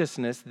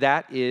righteousness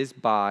that is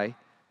by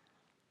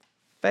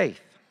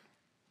faith.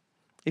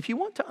 If you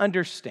want to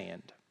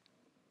understand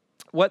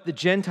what the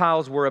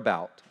Gentiles were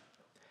about,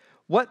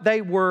 what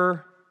they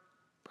were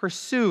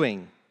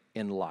pursuing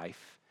in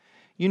life,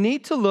 you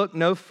need to look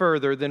no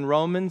further than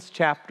Romans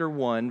chapter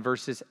 1,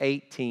 verses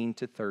 18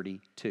 to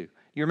 32.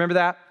 You remember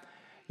that?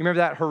 You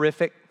remember that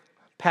horrific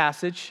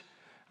passage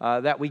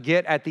that we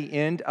get at the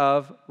end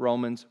of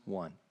Romans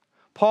 1?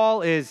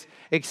 Paul is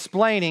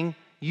explaining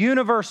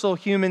universal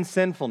human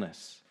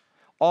sinfulness.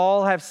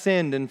 All have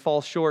sinned and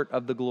fall short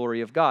of the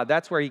glory of God.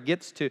 That's where he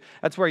gets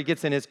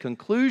in his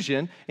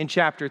conclusion in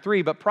chapter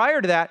 3. But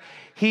prior to that,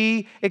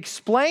 he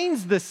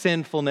explains the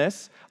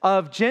sinfulness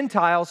of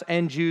Gentiles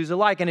and Jews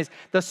alike. And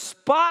the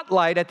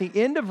spotlight at the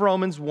end of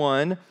Romans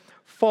 1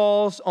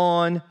 falls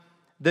on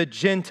the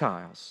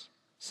Gentiles.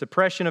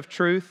 Suppression of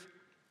truth,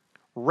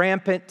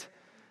 rampant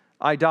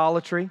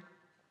idolatry,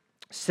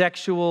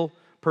 sexual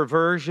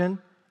perversion,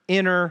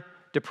 inner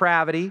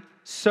depravity,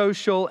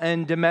 social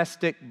and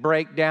domestic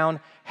breakdown,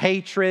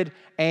 hatred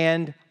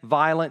and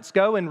violence.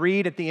 Go and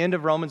read at the end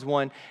of Romans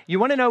 1. You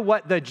want to know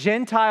what the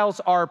Gentiles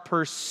are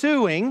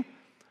pursuing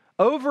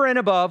over and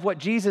above what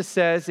Jesus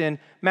says in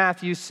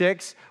Matthew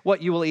 6,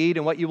 what you will eat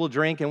and what you will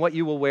drink and what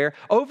you will wear.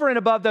 Over and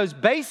above those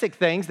basic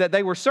things that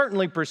they were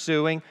certainly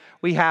pursuing,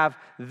 we have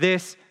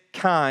this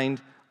kind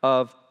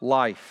of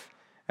life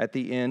at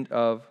the end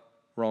of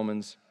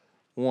Romans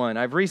 1.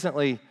 I've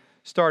recently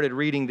started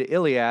reading the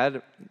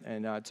Iliad,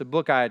 and it's a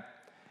book that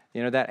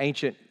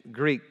ancient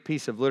Greek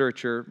piece of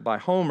literature by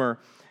Homer,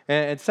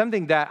 and it's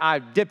something that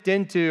I've dipped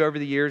into over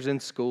the years in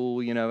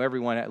school.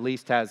 Everyone at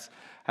least has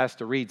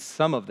to read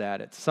some of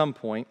that at some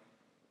point.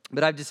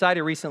 But I've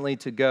decided recently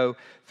to go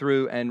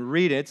through and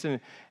read it. It's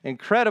an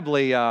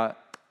incredibly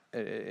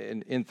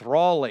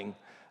enthralling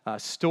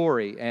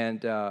story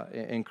and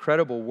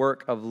incredible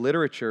work of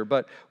literature.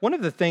 But one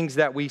of the things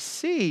that we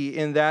see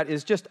in that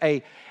is just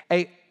a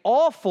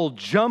awful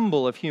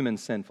jumble of human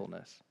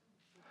sinfulness.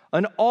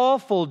 An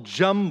awful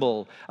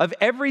jumble of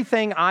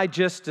everything I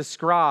just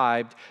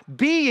described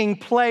being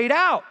played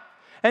out.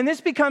 And this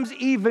becomes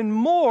even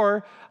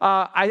more,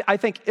 I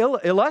think,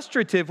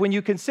 illustrative when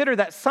you consider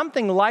that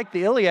something like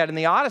the Iliad and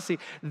the Odyssey,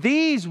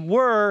 these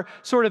were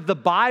sort of the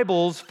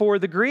Bibles for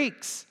the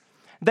Greeks.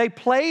 They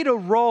played a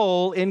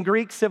role in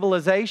Greek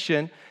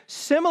civilization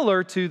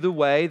similar to the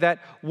way that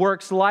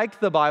works like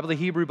the Bible, the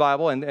Hebrew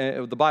Bible, and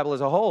the Bible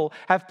as a whole,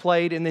 have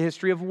played in the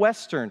history of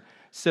Western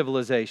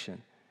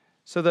civilization.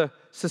 So the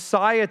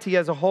society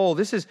as a whole,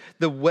 this is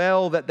the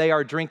well that they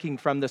are drinking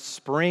from, the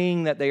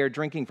spring that they are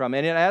drinking from.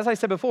 And as I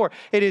said before,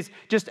 it is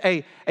just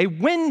a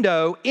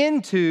window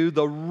into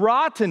the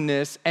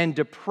rottenness and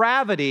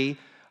depravity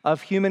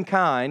of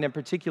humankind, and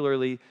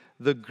particularly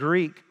the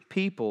Greek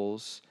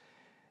peoples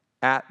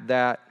at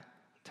that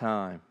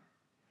time.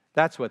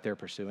 That's what they're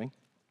pursuing.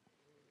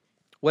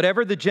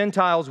 Whatever the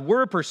Gentiles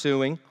were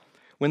pursuing,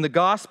 when the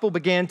gospel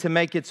began to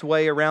make its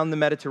way around the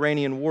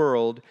Mediterranean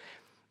world,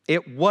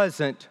 it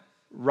wasn't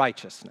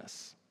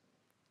righteousness.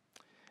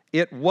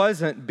 It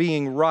wasn't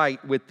being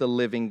right with the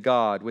living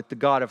God, with the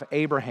God of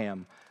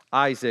Abraham,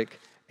 Isaac,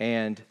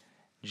 and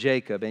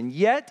Jacob. And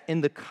yet,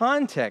 in the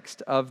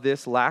context of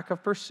this lack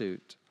of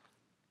pursuit,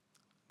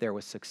 there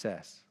was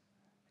success.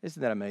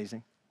 Isn't that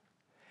amazing?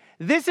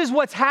 This is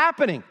what's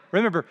happening.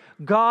 Remember,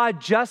 God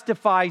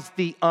justifies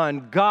the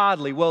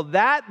ungodly. Well,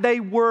 that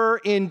they were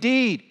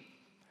indeed,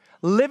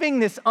 living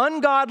this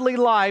ungodly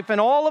life,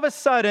 and all of a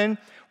sudden,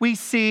 we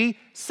see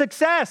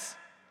success.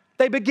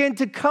 They begin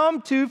to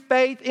come to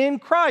faith in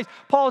Christ.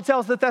 Paul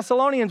tells the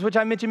Thessalonians, which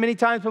I mentioned many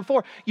times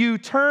before, you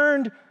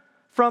turned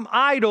from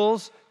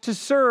idols to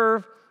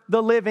serve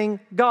the living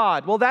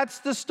God. Well, that's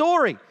the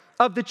story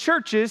of the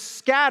churches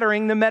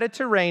scattering the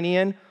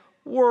Mediterranean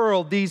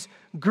world. These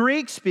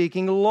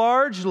Greek-speaking,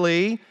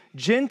 largely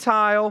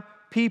Gentile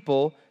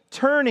people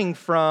turning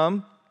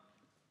from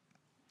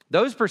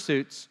those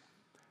pursuits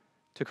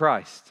to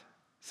Christ.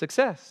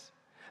 Success.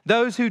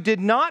 Those who did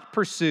not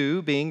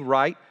pursue being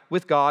right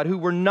with God, who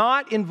were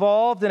not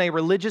involved in a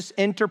religious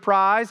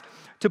enterprise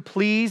to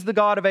please the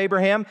God of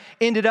Abraham,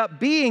 ended up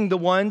being the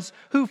ones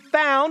who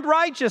found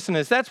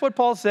righteousness. That's what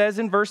Paul says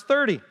in verse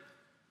 30.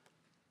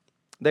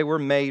 They were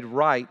made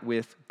right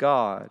with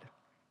God.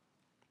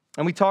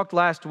 And we talked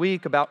last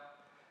week about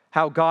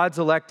how God's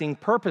electing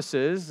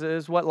purposes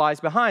is what lies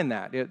behind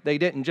that. They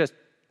didn't just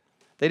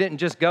They didn't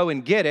just go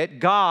and get it.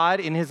 God,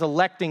 in his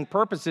electing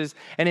purposes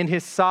and in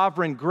his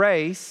sovereign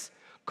grace,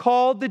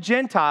 called the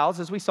Gentiles,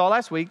 as we saw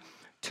last week,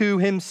 to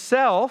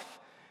himself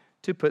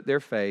to put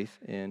their faith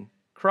in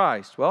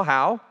Christ. Well,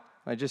 how?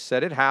 I just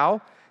said it.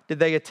 How did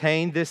they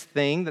attain this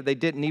thing that they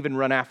didn't even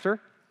run after?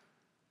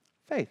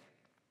 Faith.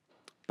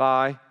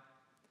 By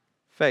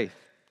faith.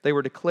 They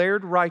were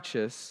declared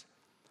righteous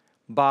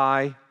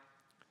by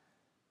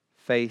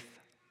faith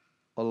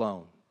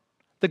alone.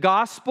 The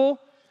gospel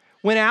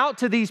went out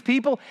to these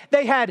people.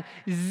 They had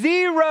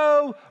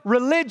zero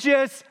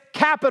religious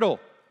capital.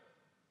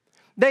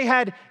 They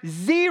had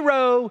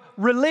zero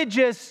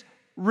religious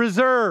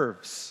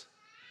reserves.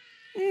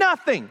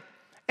 Nothing.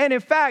 And in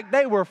fact,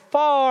 they were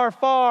far,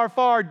 far,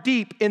 far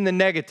deep in the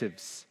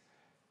negatives.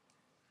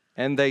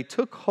 And they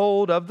took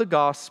hold of the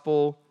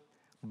gospel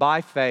by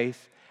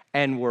faith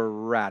and were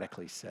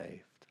radically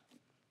saved.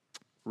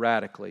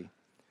 Radically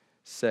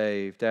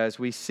saved. As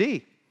we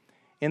see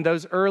in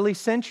those early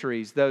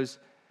centuries, those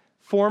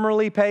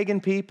formerly pagan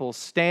people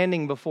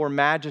standing before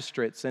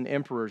magistrates and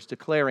emperors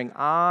declaring,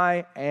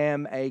 I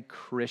am a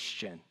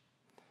Christian,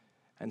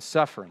 and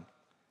suffering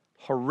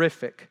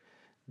horrific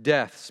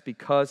deaths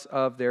because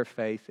of their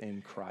faith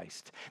in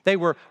Christ. They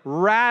were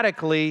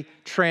radically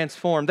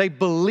transformed. They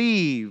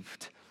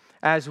believed,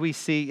 as we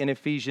see in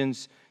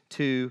Ephesians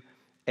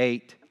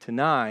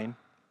 2:8-9.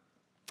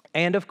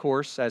 And of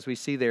course, as we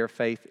see there,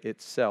 faith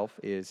itself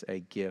is a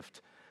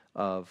gift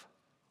of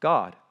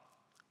God.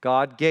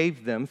 God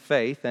gave them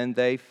faith, and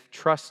they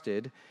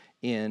trusted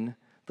in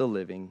the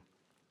living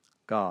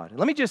God.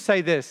 Let me just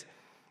say this.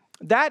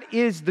 That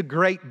is the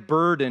great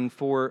burden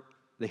for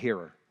the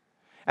hearer.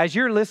 As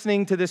you're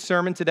listening to this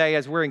sermon today,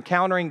 as we're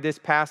encountering this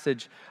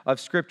passage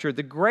of Scripture,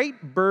 the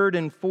great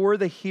burden for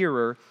the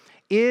hearer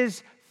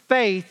is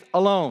faith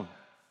alone,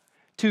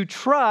 to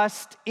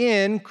trust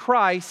in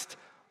Christ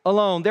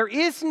alone. There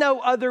is no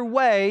other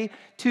way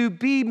to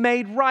be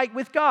made right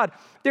with God.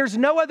 There's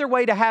no other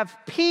way to have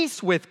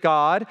peace with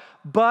God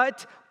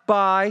but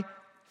by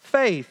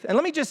faith. And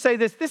let me just say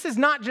this. This is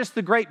not just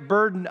the great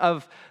burden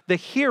of the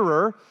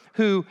hearer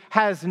who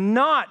has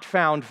not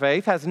found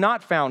faith, has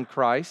not found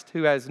Christ,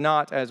 who has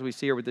not, as we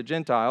see here with the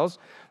Gentiles,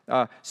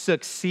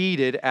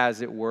 succeeded,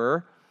 as it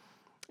were,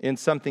 in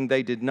something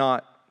they did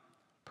not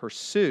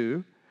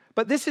pursue.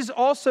 But this is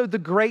also the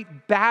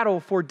great battle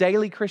for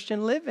daily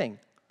Christian living.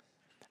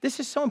 This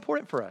is so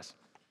important for us.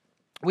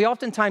 We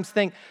oftentimes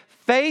think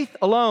faith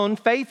alone,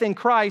 faith in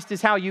Christ,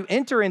 is how you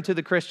enter into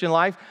the Christian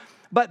life.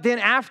 But then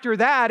after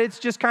that, it's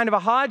just kind of a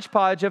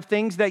hodgepodge of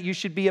things that you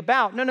should be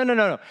about.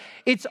 No.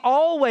 It's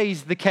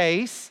always the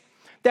case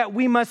that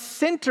we must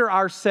center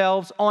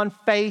ourselves on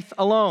faith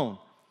alone,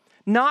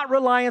 not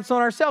reliance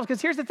on ourselves.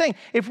 Because here's the thing.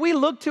 If we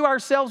look to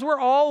ourselves, we're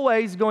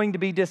always going to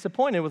be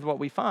disappointed with what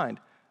we find.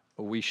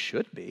 We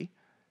should be.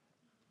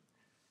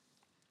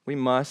 We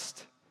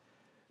must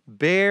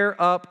bear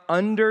up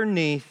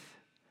underneath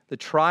the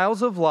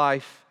trials of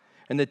life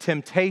and the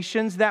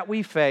temptations that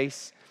we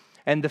face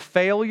and the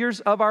failures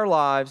of our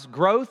lives,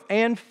 growth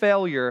and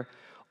failure,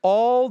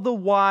 all the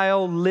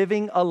while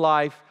living a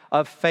life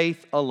of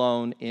faith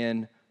alone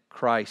in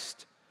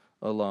Christ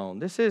alone.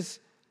 This is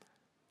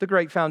the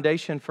great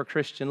foundation for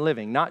Christian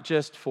living, not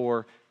just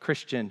for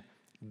Christian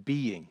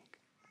being.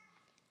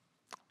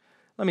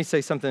 Let me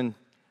say something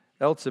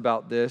else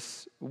about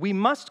this. We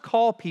must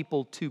call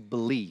people to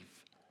believe.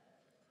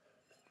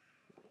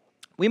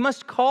 We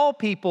must call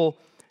people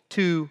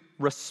to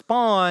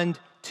respond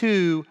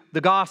to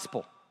the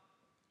gospel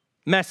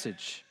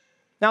message.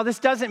 Now, this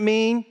doesn't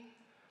mean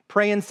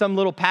praying some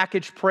little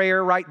package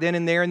prayer right then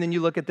and there, and then you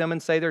look at them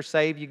and say they're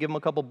saved. You give them a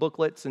couple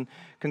booklets and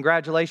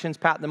congratulations,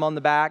 pat them on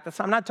the back.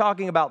 I'm not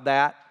talking about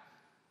that.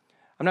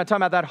 I'm not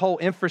talking about that whole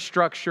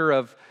infrastructure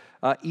of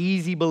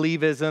easy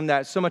believism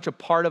that's so much a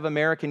part of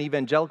American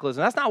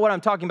evangelicalism. That's not what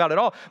I'm talking about at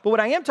all. But what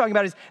I am talking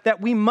about is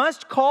that we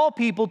must call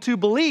people to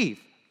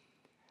believe.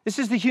 This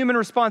is the human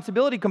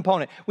responsibility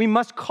component. We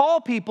must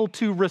call people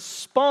to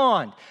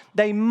respond.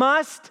 They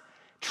must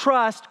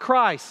trust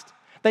Christ.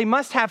 They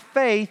must have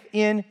faith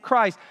in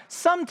Christ.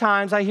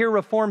 Sometimes I hear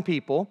Reformed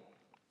people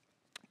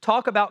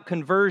talk about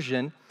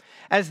conversion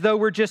as though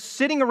we're just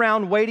sitting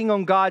around waiting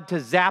on God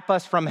to zap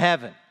us from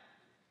heaven.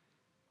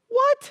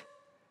 What?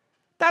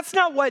 That's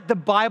not what the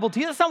Bible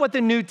teaches. That's not what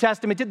the New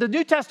Testament did. The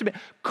New Testament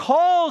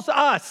calls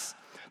us.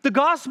 The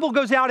gospel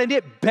goes out and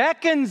it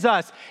beckons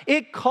us.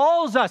 It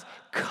calls us.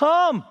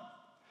 Come,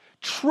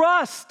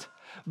 trust,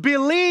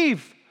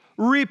 believe,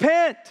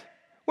 repent.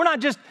 We're not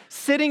just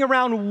sitting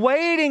around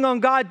waiting on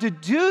God to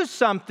do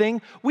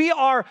something. We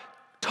are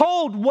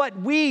told what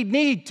we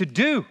need to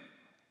do,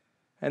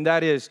 and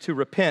that is to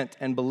repent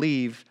and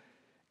believe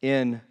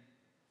in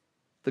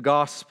the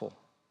gospel.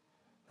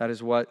 That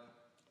is what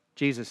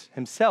Jesus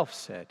himself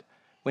said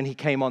when he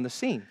came on the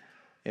scene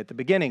at the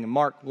beginning,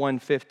 Mark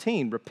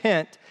 1:15,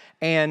 repent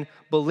and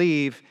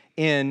believe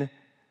in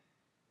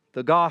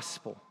the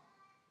gospel.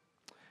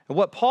 And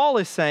what Paul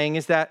is saying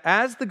is that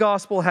as the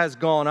gospel has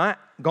gone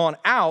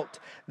out,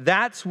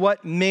 that's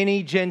what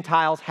many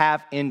Gentiles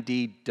have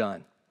indeed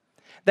done.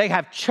 They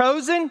have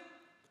chosen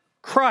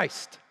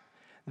Christ.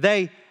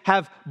 They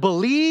have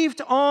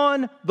believed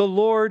on the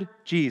Lord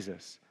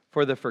Jesus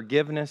for the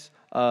forgiveness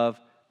of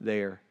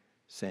their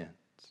sins.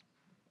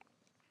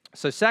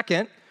 So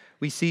second,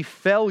 we see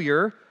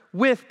failure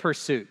with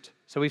pursuit.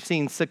 So we've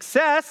seen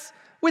success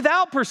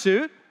without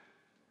pursuit.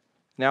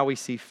 Now we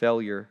see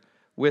failure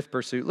with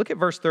pursuit. Look at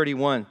verse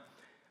 31.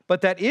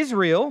 But that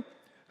Israel,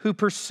 who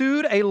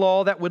pursued a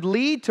law that would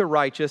lead to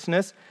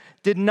righteousness,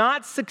 did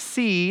not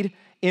succeed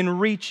in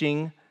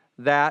reaching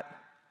that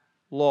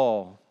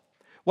law.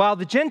 While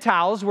the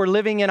Gentiles were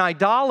living in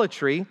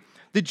idolatry,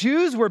 the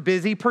Jews were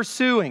busy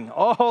pursuing.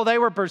 Oh, they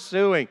were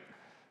pursuing.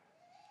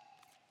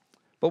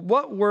 But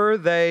what were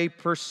they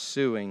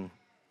pursuing?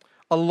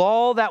 A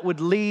law that would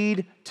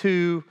lead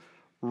to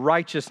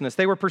righteousness.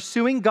 They were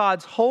pursuing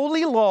God's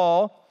holy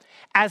law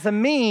as a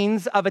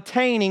means of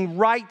attaining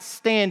right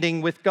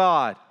standing with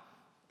God.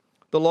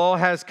 The law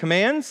has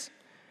commands,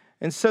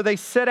 and so they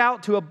set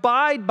out to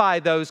abide by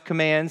those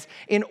commands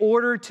in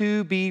order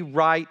to be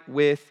right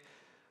with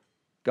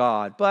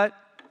God. But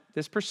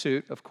this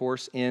pursuit, of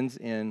course, ends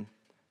in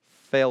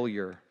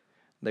failure.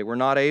 They were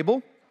not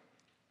able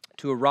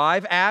to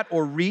arrive at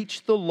or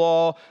reach the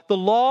law. The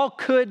law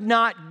could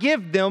not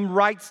give them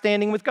right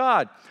standing with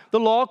God. The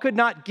law could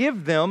not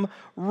give them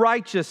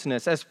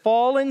righteousness. As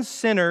fallen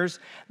sinners,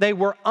 they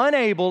were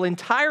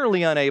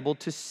entirely unable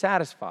to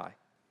satisfy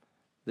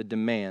the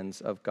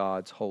demands of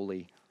God's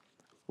holy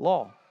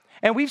law.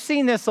 And we've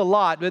seen this a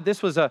lot.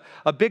 This was a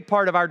big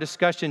part of our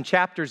discussion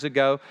chapters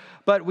ago,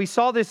 but we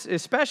saw this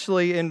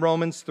especially in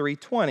Romans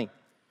 3:20.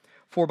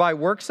 For by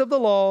works of the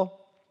law,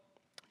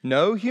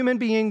 no human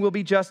being will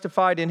be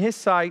justified in his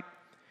sight,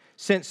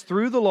 since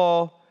through the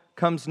law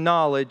comes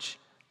knowledge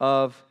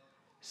of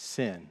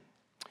sin.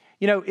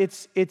 You know,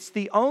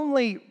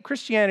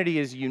 Christianity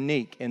is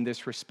unique in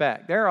this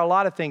respect. There are a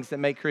lot of things that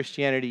make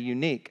Christianity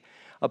unique.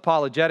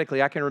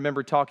 Apologetically, I can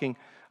remember talking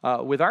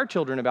with our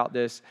children about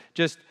this,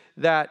 just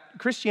that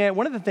Christianity,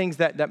 one of the things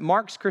that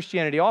marks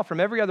Christianity off from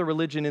every other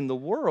religion in the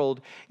world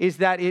is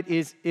that it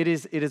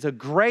is a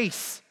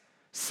grace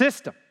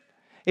system.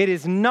 It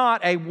is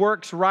not a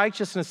works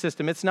righteousness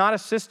system. It's not a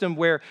system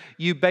where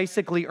you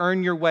basically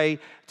earn your way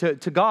to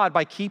God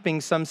by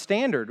keeping some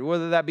standard,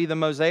 whether that be the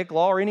Mosaic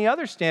Law or any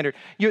other standard.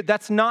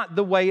 That's not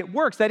the way it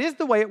works. That is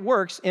the way it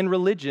works in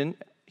religion,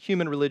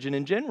 human religion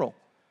in general.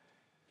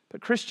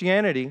 But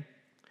Christianity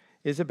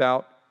is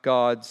about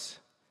God's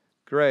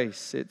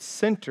grace. It's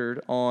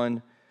centered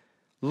on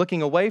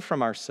looking away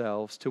from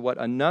ourselves to what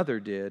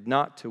another did,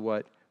 not to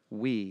what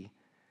we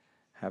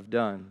have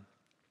done.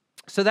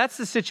 So that's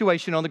the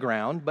situation on the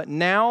ground, but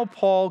now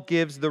Paul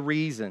gives the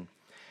reason,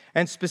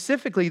 and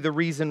specifically the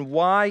reason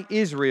why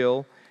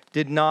Israel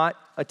did not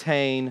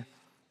attain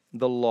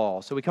the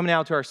law. So we come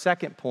now to our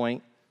second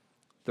point,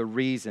 the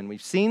reason.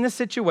 We've seen the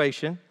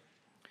situation,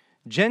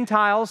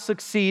 Gentiles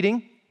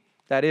succeeding,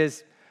 that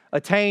is,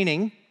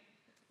 attaining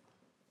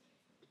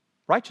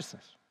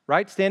righteousness,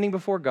 right standing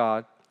before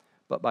God,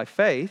 but by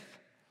faith.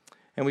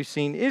 And we've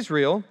seen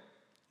Israel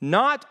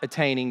not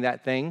attaining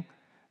that thing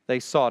they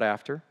sought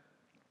after.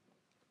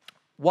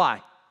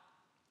 Why?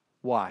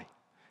 Why? And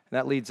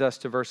that leads us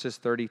to verses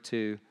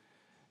 32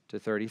 to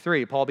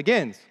 33. Paul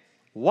begins,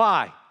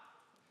 why?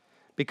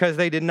 Because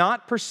they did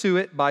not pursue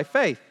it by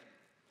faith,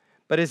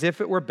 but as if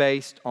it were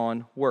based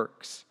on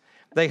works.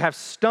 They have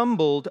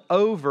stumbled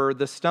over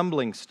the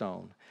stumbling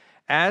stone.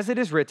 As it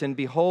is written,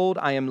 behold,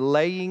 I am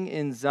laying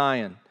in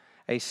Zion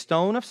a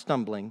stone of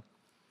stumbling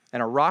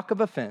and a rock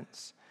of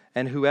offense,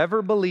 and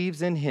whoever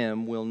believes in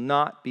him will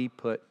not be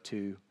put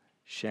to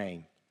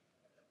shame.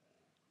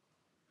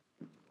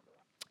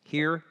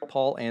 Here,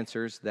 Paul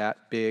answers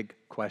that big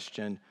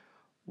question,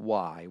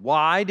 why?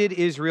 Why did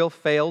Israel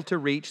fail to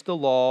reach the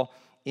law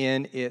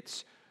in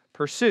its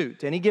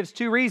pursuit? And he gives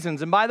two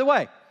reasons. And by the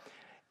way,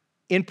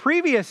 in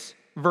previous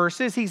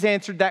verses, he's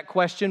answered that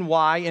question,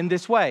 why, in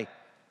this way.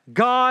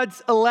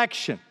 God's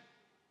election.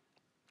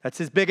 That's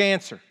his big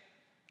answer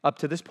up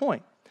to this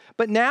point.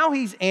 But now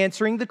he's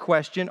answering the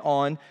question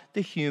on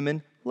the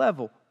human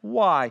level.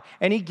 Why?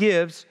 And he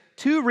gives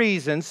two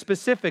reasons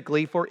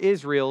specifically for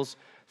Israel's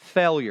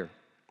failure.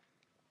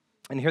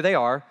 And here they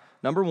are.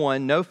 Number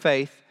one, no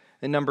faith.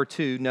 And number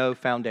two, no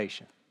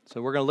foundation.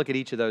 So we're going to look at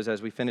each of those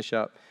as we finish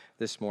up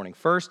this morning.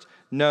 First,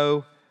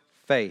 no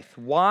faith.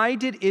 Why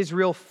did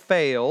Israel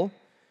fail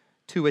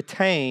to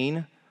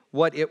attain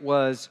what it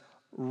was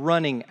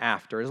running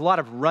after? There's a lot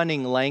of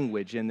running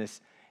language in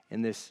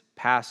this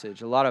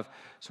passage. A lot of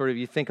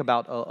you think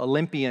about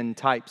Olympian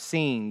type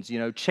scenes,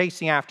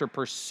 chasing after,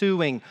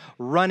 pursuing,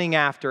 running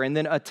after, and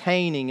then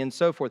attaining and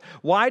so forth.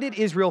 Why did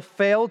Israel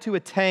fail to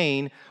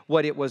attain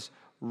what it was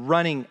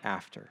running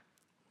after?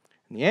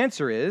 And the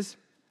answer is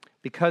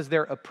because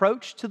their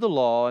approach to the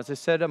law, as I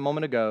said a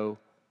moment ago,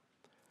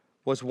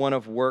 was one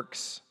of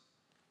works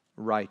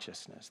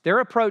righteousness. Their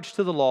approach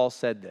to the law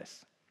said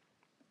this: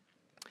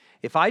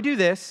 if I do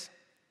this,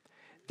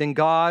 then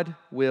God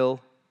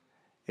will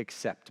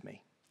accept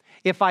me.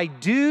 If I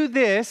do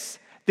this,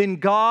 then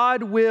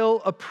God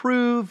will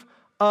approve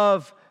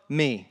of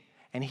me.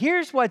 And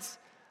here's what's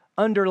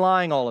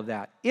underlying all of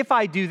that. If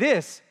I do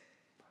this,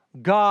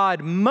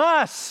 God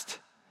must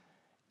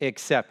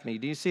accept me.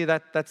 Do you see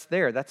that? That's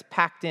there. That's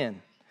packed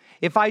in.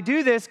 If I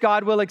do this,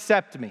 God will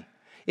accept me.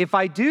 If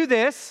I do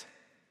this,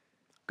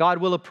 God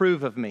will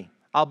approve of me.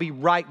 I'll be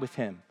right with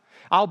him.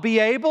 I'll be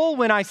able,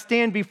 when I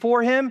stand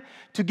before him,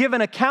 to give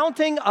an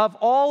accounting of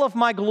all of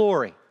my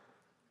glory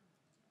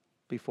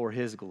before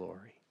his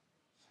glory.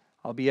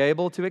 I'll be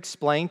able to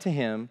explain to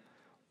him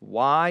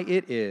why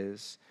it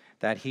is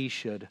that he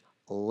should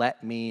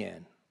let me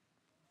in.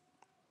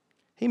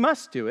 He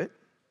must do it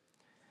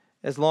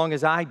as long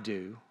as I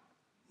do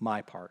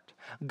my part.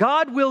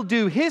 God will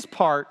do his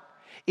part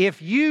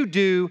if you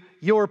do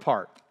your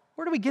part.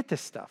 Where do we get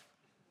this stuff?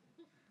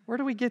 Where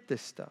do we get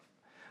this stuff?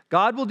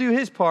 God will do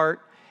his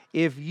part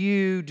if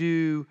you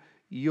do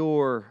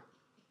your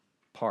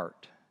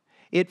part.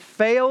 It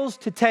fails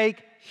to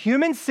take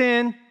human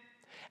sin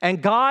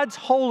and God's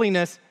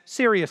holiness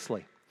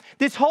seriously.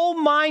 This whole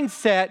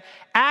mindset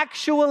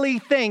actually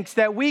thinks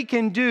that we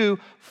can do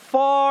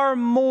far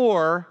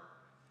more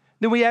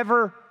than we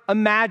ever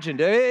imagined.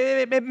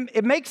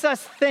 It makes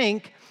us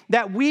think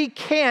that we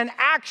can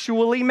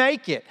actually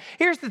make it.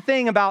 Here's the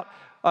thing about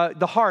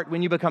the heart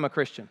when you become a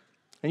Christian,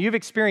 and you've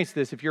experienced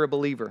this if you're a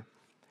believer.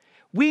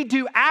 We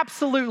do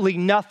absolutely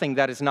nothing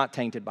that is not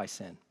tainted by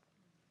sin.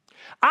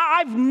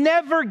 I've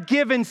never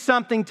given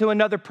something to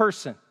another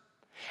person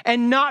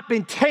and not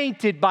been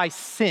tainted by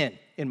sin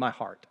in my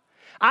heart.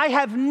 I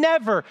have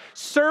never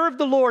served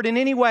the Lord in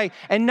any way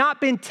and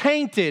not been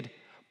tainted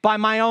by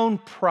my own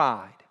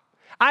pride.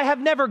 I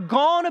have never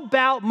gone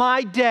about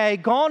my day,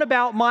 gone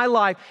about my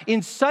life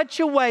in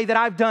such a way that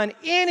I've done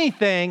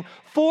anything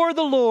for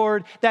the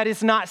Lord that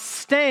is not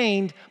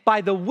stained by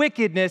the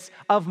wickedness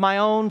of my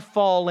own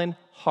fallen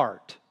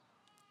heart.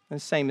 And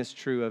the same is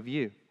true of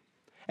you.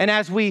 And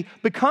as we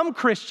become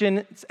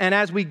Christians and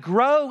as we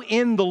grow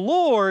in the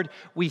Lord,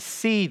 we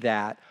see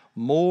that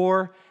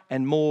more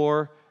and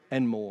more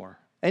and more.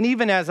 And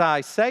even as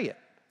I say it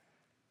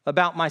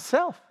about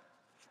myself,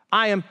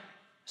 it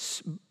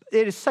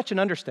is such an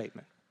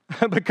understatement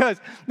because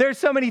there's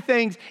so many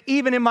things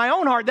even in my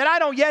own heart that I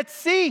don't yet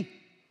see.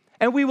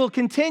 And we will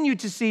continue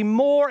to see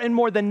more and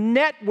more the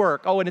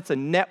network, and it's a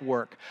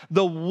network,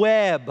 the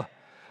web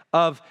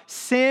of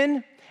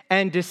sin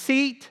and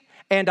deceit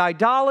and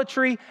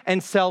idolatry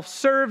and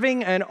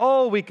self-serving and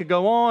we could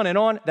go on and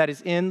on, that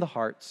is in the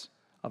hearts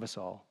of us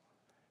all.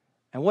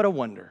 And what a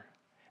wonder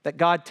that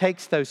God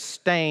takes those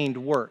stained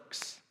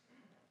works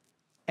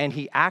and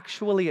he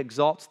actually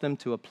exalts them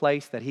to a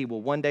place that he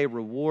will one day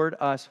reward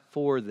us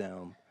for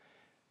them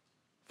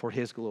for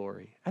his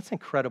glory. That's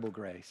incredible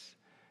grace.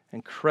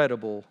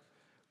 Incredible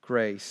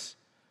grace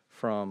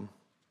from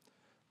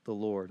the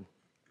Lord.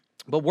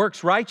 But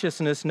works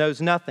righteousness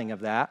knows nothing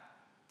of that.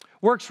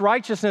 Works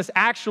righteousness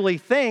actually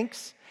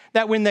thinks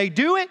that when they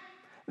do it,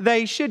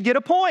 they should get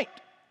a point,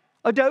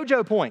 a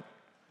dojo point.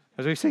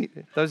 As we see,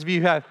 those of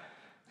you who have,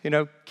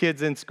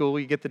 kids in school,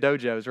 you get the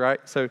dojos, right?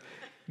 So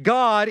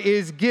God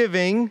is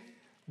giving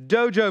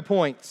dojo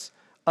points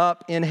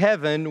up in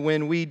heaven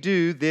when we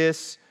do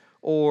this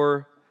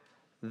or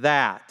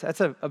that.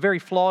 That's a very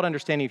flawed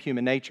understanding of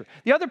human nature.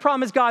 The other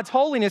problem is God's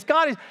holiness.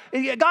 God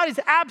is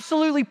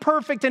absolutely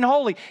perfect and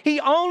holy. He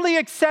only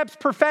accepts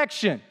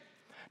perfection,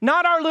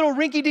 not our little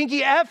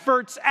rinky-dinky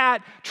efforts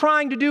at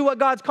trying to do what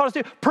God's called us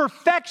to do.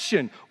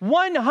 Perfection,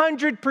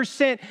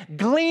 100%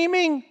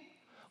 gleaming,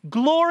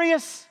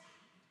 glorious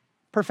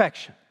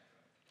perfection.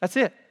 That's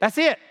it. That's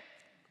it.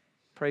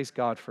 Praise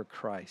God for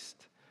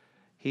Christ.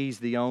 He's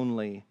the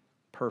only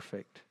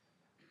perfect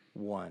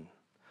one.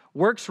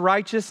 Works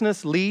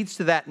righteousness leads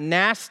to that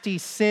nasty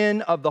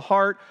sin of the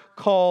heart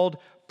called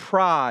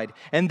pride.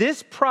 And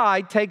this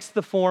pride takes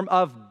the form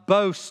of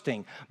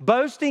boasting.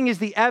 Boasting is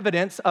the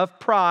evidence of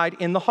pride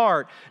in the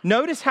heart.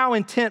 Notice how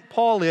intent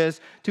Paul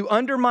is to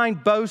undermine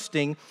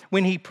boasting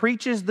when he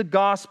preaches the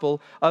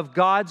gospel of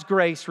God's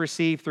grace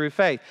received through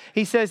faith.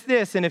 He says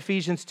this in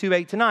Ephesians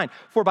 2:8-9,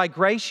 "For by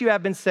grace you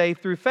have been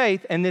saved through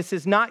faith, and this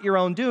is not your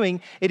own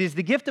doing. It is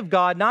the gift of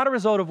God, not a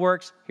result of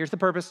works." Here's the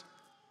purpose: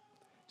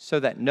 so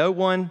that no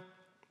one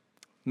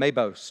may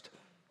boast.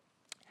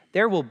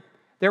 There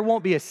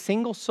won't be a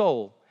single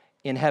soul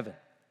in heaven,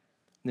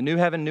 the new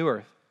heaven, new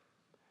earth,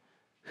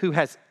 who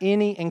has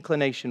any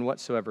inclination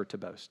whatsoever to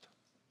boast.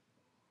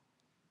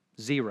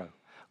 Zero.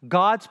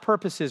 God's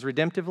purposes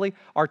redemptively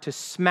are to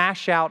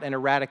smash out and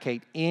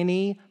eradicate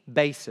any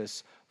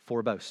basis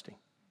for boasting.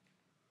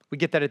 We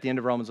get that at the end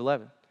of Romans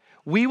 11.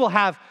 We will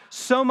have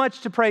so much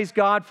to praise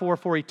God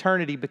for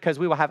eternity because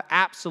we will have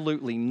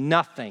absolutely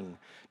nothing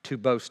to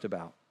boast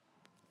about.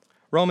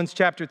 Romans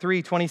chapter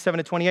 3,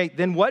 27-28,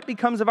 "Then what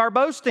becomes of our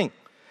boasting?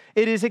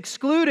 It is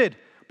excluded.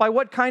 By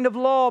what kind of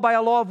law? By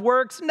a law of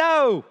works?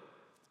 No,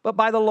 but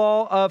by the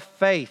law of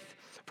faith.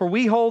 For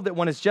we hold that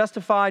one is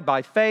justified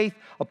by faith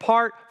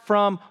apart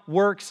from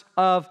works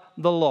of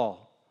the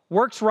law."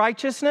 Works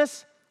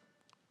righteousness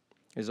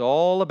is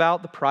all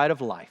about the pride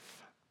of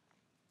life.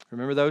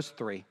 Remember those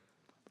three: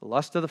 the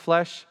lust of the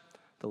flesh,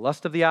 the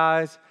lust of the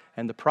eyes,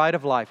 and the pride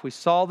of life. We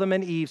saw them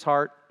in Eve's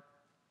heart,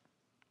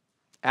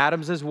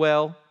 Adam's as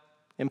well,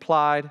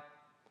 implied,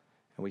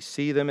 and we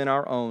see them in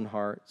our own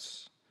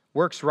hearts.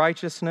 Works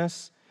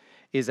righteousness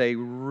is a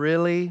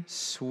really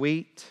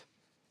sweet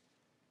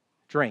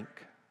drink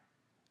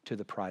to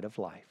the pride of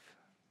life.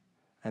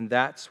 And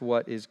that's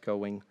what is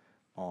going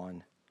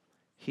on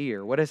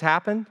here. What has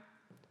happened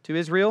to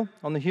Israel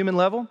on the human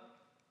level?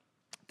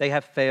 They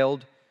have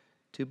failed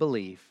to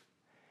believe.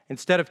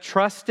 Instead of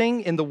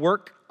trusting in the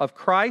work of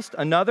Christ,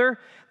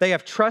 they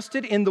have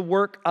trusted in the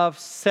work of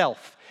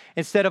self.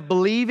 Instead of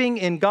believing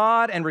in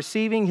God and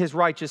receiving his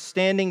righteous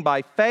standing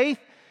by faith,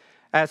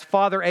 as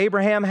Father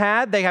Abraham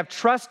had, they have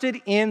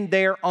trusted in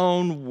their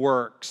own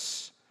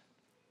works.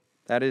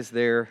 That is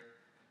their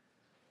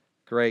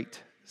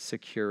great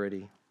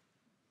security.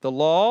 The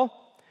law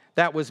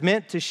that was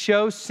meant to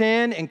show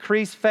sin,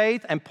 increase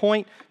faith, and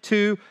point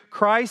to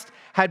Christ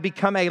had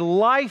become a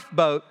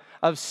lifeboat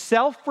of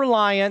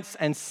self-reliance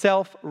and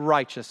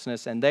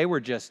self-righteousness, and they were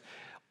just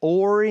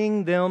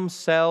oaring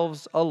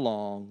themselves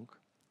along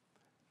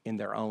in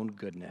their own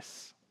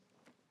goodness.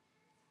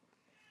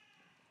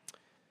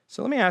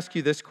 So let me ask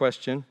you this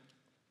question.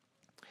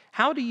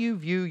 How do you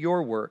view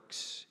your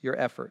works, your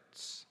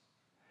efforts?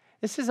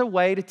 This is a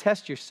way to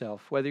test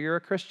yourself, whether you're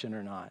a Christian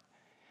or not.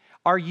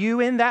 Are you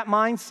in that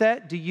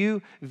mindset? Do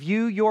you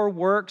view your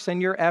works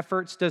and your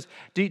efforts? Do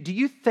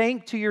you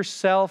think to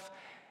yourself,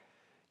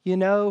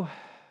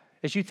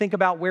 as you think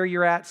about where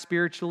you're at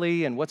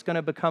spiritually and what's going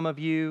to become of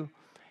you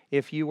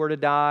if you were to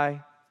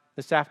die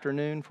this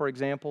afternoon, for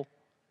example,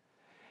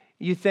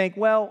 you think,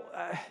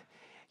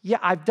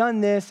 I've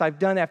done this, I've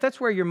done that. If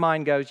that's where your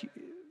mind goes,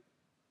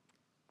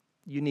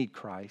 you need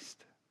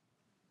Christ.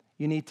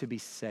 You need to be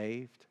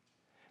saved.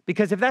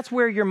 Because if that's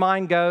where your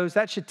mind goes,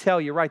 that should tell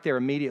you right there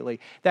immediately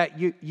that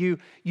you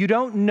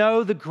don't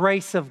know the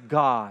grace of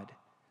God.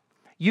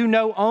 You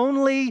know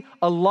only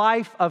a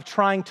life of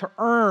trying to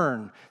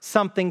earn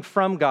something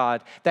from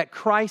God that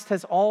Christ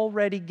has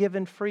already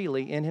given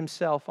freely in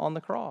himself on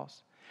the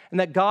cross. And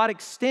that God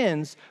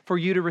extends for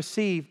you to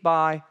receive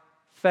by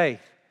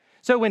faith.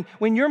 So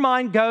when your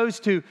mind goes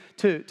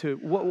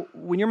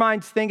when your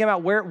mind's thinking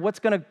about what's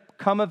going to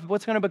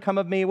become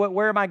of me,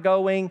 where am I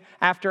going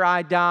after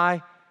I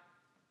die?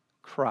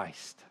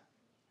 Christ.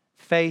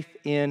 Faith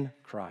in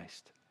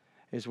Christ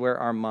is where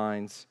our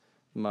minds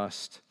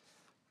must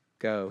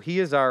go. He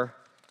is our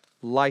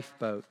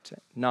lifeboat,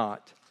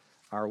 not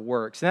our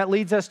works. And that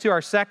leads us to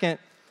our second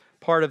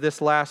part of this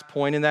last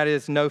point, and that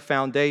is no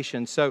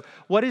foundation. So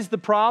what is the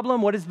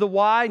problem? What is the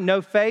why?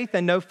 No faith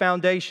and no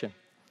foundation.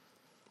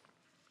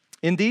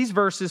 In these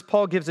verses,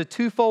 Paul gives a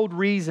twofold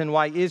reason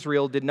why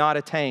Israel did not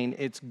attain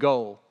its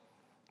goal.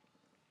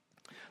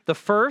 The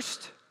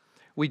first,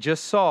 we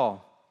just saw,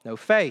 no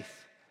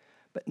faith.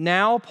 But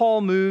now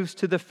Paul moves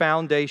to the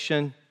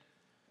foundation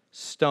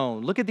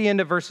stone. Look at the end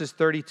of verses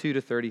 32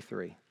 to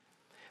 33.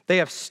 They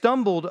have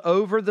stumbled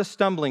over the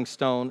stumbling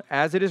stone,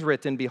 as it is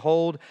written,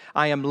 "Behold,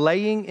 I am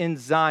laying in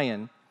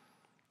Zion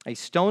a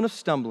stone of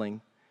stumbling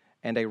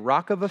and a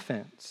rock of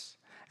offense,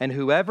 and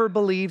whoever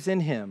believes in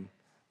him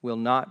will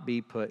not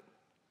be put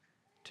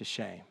to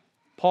shame."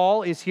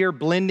 Paul is here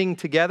blending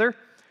together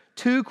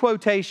two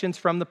quotations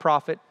from the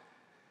prophet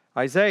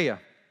Isaiah.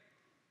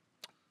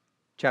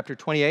 Chapter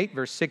 28,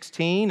 verse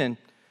 16, and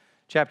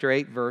chapter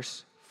 8,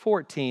 verse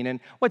 14.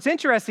 And what's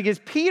interesting is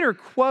Peter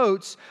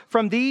quotes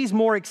from these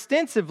more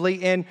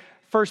extensively in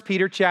 1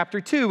 Peter chapter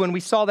 2. When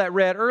we saw that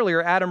read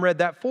earlier, Adam read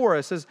that for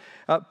us.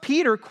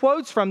 Peter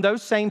quotes from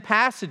those same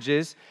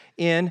passages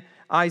in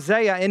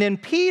Isaiah. And in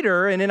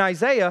Peter and in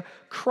Isaiah,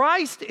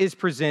 Christ is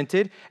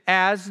presented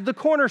as the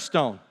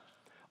cornerstone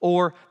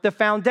or the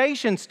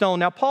foundation stone.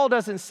 Now, Paul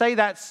doesn't say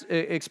that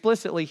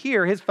explicitly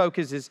here. His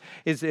focus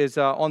is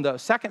on the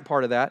second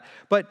part of that.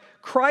 But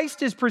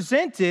Christ is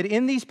presented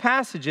in these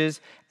passages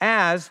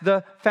as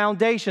the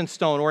foundation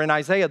stone, or in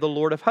Isaiah, the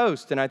Lord of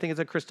hosts. And I think it's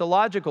a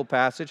Christological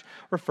passage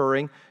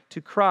referring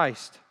to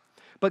Christ.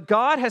 But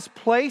God has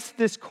placed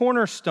this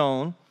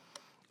cornerstone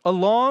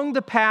along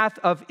the path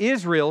of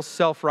Israel's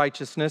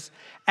self-righteousness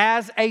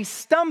as a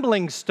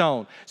stumbling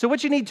stone. So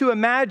what you need to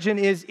imagine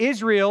is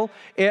Israel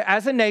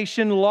as a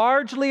nation,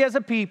 largely as a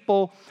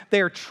people,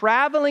 they're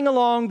traveling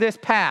along this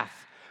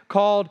path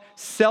called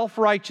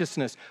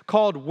self-righteousness,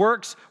 called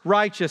works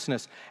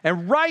righteousness.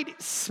 And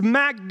right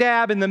smack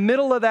dab in the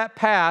middle of that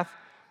path,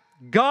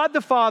 God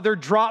the Father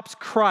drops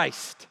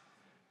Christ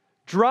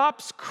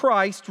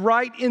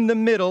right in the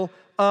middle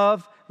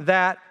of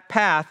that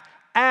path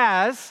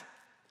as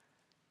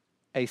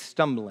a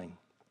stumbling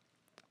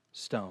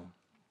stone.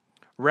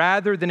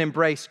 Rather than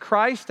embrace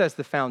Christ as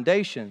the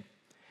foundation,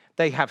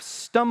 they have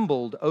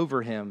stumbled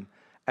over him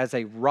as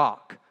a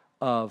rock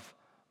of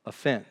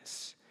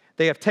offense.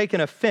 They have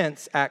taken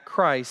offense at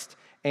Christ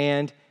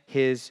and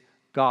his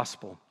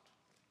gospel.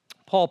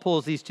 Paul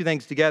pulls these two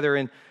things together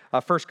in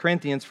 1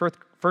 Corinthians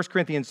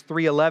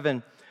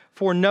 3:11.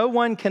 "For no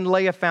one can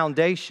lay a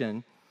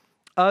foundation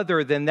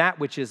other than that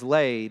which is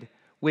laid,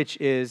 which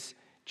is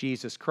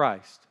Jesus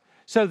Christ."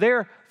 So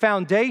their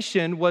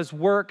foundation was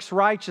works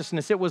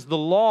righteousness. It was the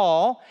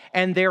law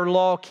and their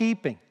law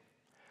keeping.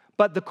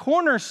 But the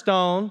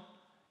cornerstone,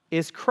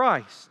 is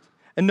Christ,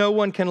 and no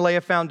one can lay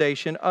a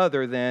foundation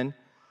other than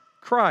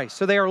Christ.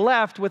 So they are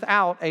left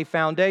without a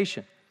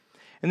foundation.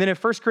 And then in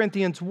 1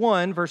 Corinthians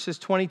 1, verses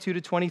 22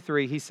 to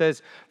 23, he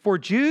says, "For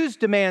Jews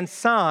demand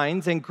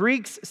signs and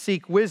Greeks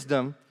seek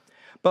wisdom,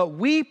 but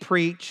we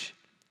preach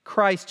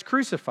Christ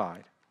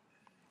crucified,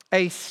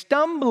 a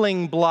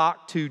stumbling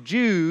block to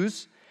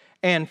Jews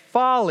and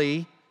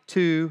folly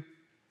to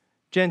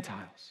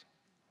Gentiles."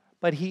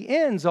 But he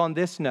ends on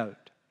this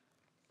note: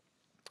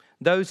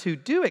 those who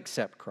do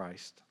accept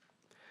Christ,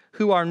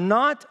 who are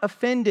not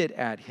offended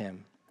at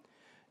him,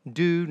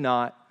 do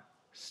not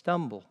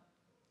stumble.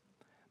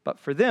 But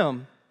for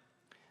them,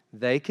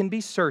 they can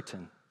be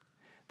certain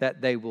that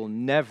they will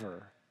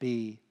never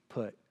be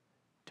put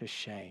to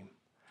shame.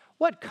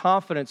 What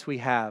confidence we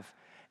have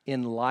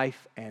in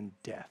life and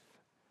death.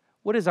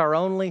 What is our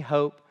only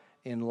hope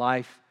in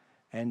life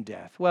and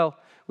death? Well,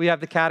 we have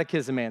the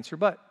catechism answer,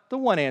 but the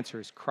one answer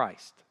is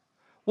Christ.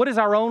 What is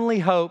our only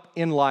hope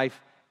in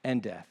life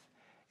and death?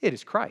 It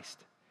is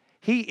Christ.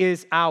 He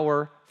is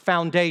our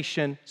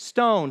foundation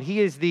stone. He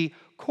is the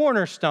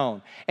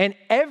cornerstone. And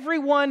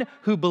everyone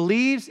who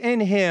believes in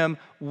him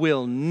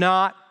will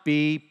not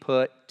be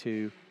put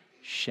to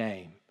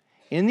shame.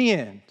 In the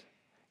end,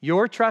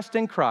 your trust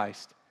in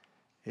Christ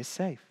is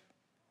safe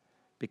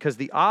because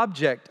the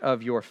object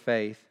of your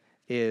faith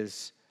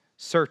is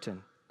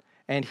certain.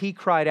 And he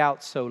cried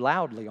out so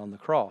loudly on the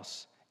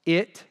cross,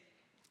 "It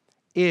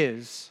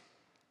is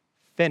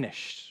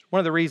finished." One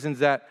of the reasons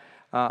that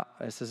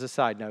this is a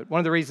side note. One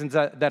of the reasons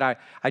that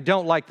I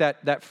don't like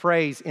that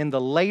phrase in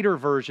the later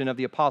version of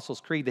the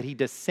Apostles' Creed, that he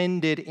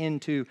descended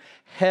into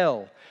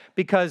hell.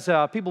 Because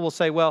people will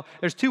say, well,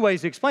 there's two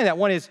ways to explain that.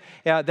 One is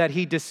that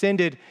he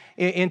descended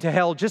into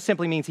hell just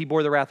simply means he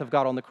bore the wrath of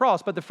God on the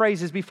cross. But the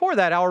phrases before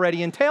that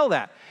already entail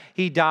that.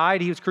 He died,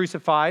 he was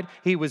crucified,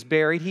 he was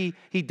buried,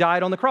 he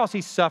died on the cross.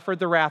 He suffered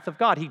the wrath of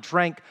God. He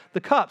drank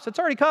the cup. So it's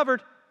already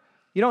covered.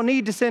 You don't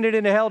need descended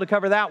into hell to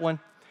cover that one.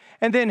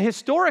 And then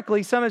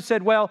historically, some have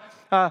said, well,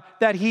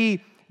 that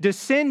he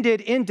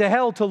descended into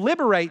hell to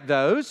liberate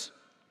those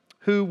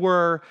who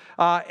were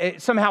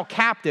somehow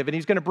captive, and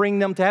he's going to bring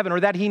them to heaven, or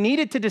that he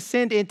needed to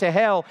descend into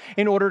hell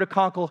in order to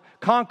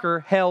conquer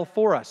hell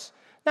for us.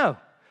 No.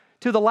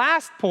 To the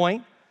last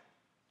point,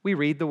 we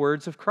read the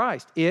words of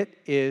Christ. It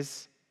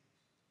is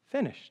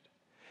finished.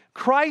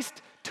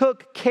 Christ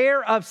took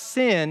care of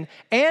sin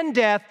and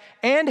death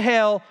and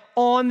hell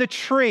on the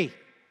tree.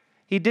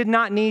 He did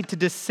not need to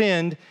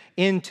descend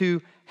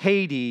into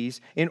Hades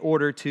in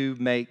order to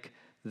make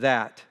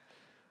that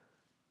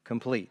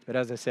complete. But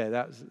as I said,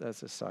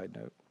 that's a side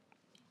note.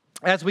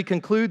 As we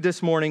conclude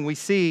this morning, we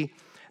see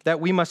that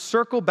we must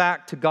circle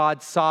back to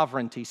God's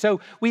sovereignty. So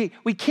we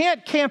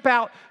can't camp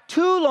out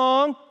too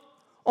long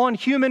on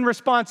human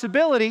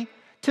responsibility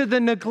to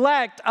the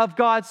neglect of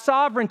God's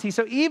sovereignty.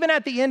 So even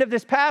at the end of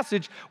this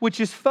passage,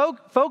 which is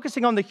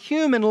focusing on the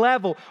human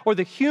level or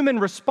the human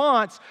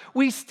response,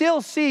 we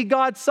still see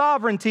God's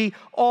sovereignty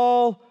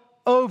all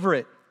over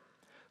it.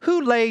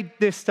 Who laid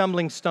this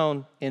stumbling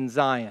stone in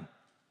Zion?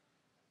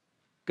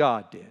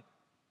 God did.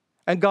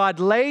 And God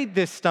laid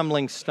this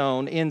stumbling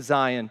stone in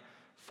Zion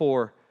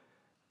for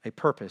a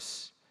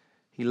purpose.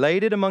 He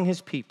laid it among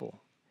his people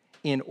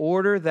in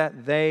order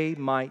that they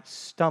might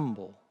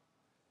stumble,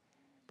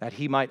 that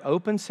he might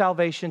open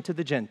salvation to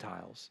the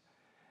Gentiles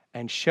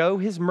and show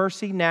his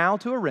mercy now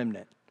to a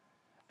remnant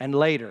and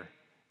later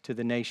to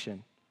the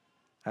nation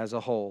as a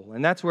whole.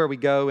 And that's where we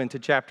go into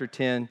chapter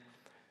 10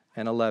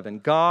 and 11.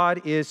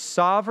 God is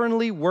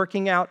sovereignly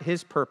working out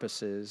his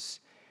purposes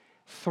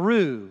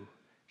through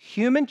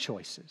human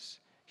choices,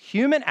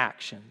 human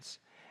actions,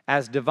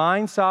 as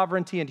divine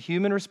sovereignty and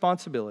human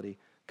responsibility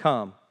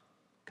come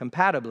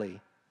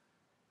compatibly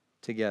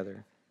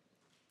together.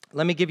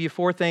 Let me give you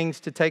 4 things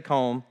to take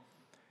home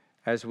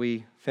as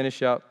we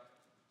finish up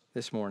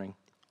this morning.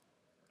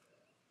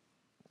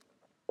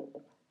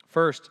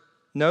 First,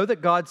 know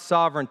that God's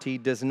sovereignty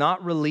does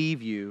not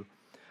relieve you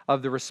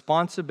of the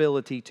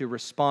responsibility to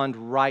respond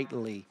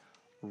rightly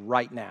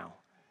right now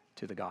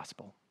to the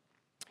gospel.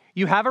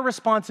 You have a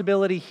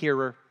responsibility,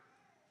 hearer,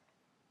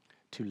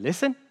 to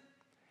listen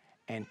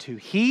and to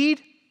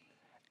heed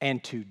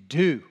and to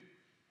do,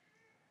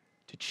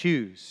 to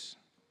choose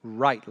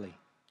rightly.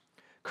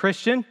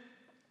 Christian,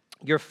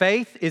 your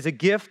faith is a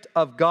gift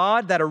of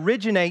God that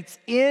originates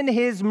in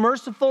his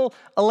merciful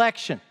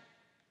election.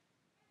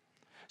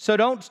 So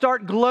don't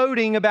start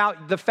gloating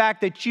about the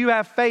fact that you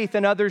have faith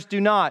and others do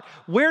not.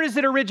 Where does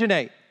it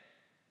originate?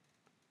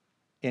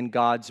 In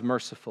God's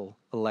merciful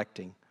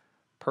electing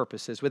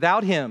purposes.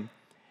 Without him,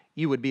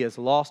 you would be as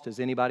lost as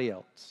anybody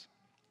else.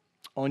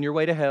 On your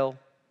way to hell,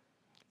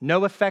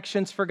 no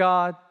affections for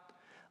God,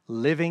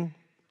 living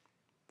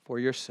for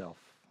yourself.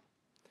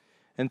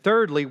 And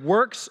thirdly,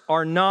 works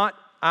are not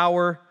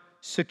our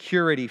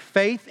security.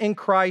 Faith in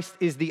Christ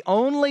is the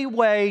only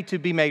way to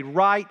be made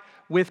right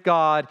with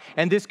God.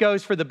 And this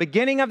goes for the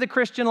beginning of the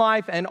Christian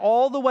life and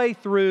all the way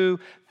through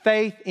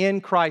faith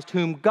in Christ,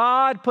 whom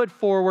God put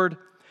forward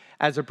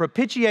as a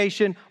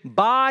propitiation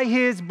by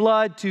his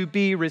blood to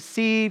be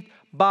received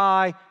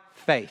by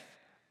faith.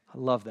 I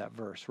love that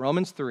verse.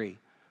 Romans 3,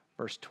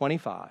 verse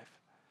 25. One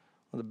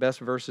of the best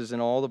verses in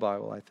all the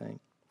Bible, I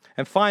think.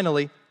 And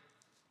finally,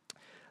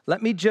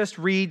 let me just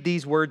read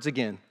these words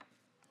again,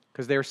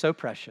 because they are so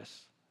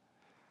precious.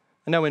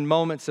 I know in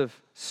moments of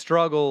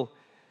struggle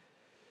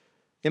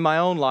in my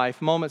own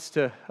life, moments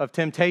of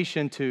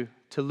temptation to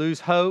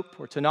lose hope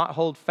or to not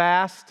hold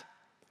fast,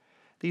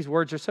 these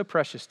words are so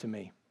precious to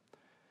me.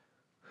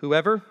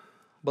 Whoever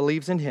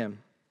believes in him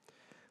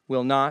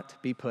will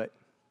not be put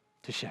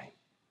to shame.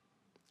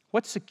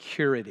 What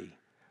security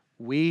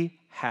we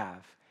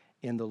have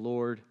in the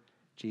Lord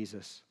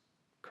Jesus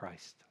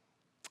Christ.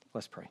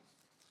 Let's pray.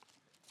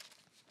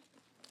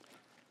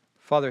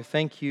 Father,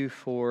 thank you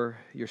for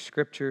your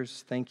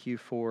scriptures. Thank you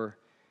for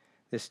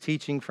this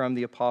teaching from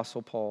the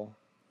Apostle Paul.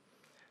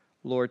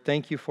 Lord,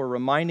 thank you for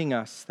reminding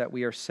us that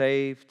we are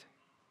saved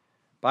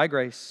by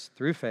grace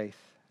through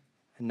faith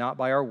and not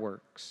by our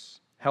works.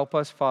 Help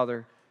us,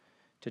 Father,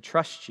 to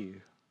trust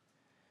you.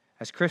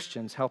 As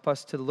Christians, help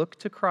us to look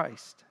to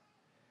Christ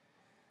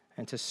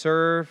and to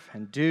serve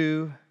and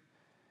do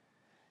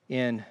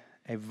in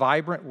a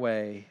vibrant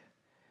way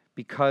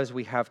because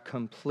we have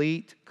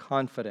complete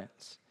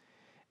confidence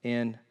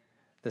in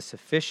the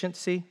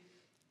sufficiency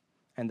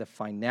and the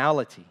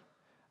finality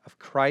of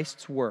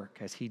Christ's work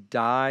as he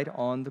died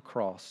on the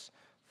cross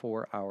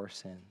for our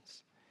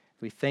sins.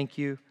 We thank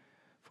you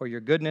for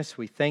your goodness.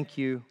 We thank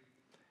you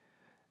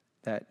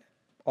that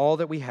all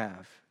that we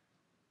have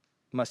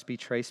must be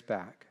traced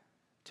back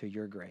to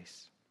your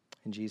grace.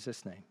 In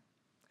Jesus' name,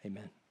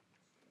 amen.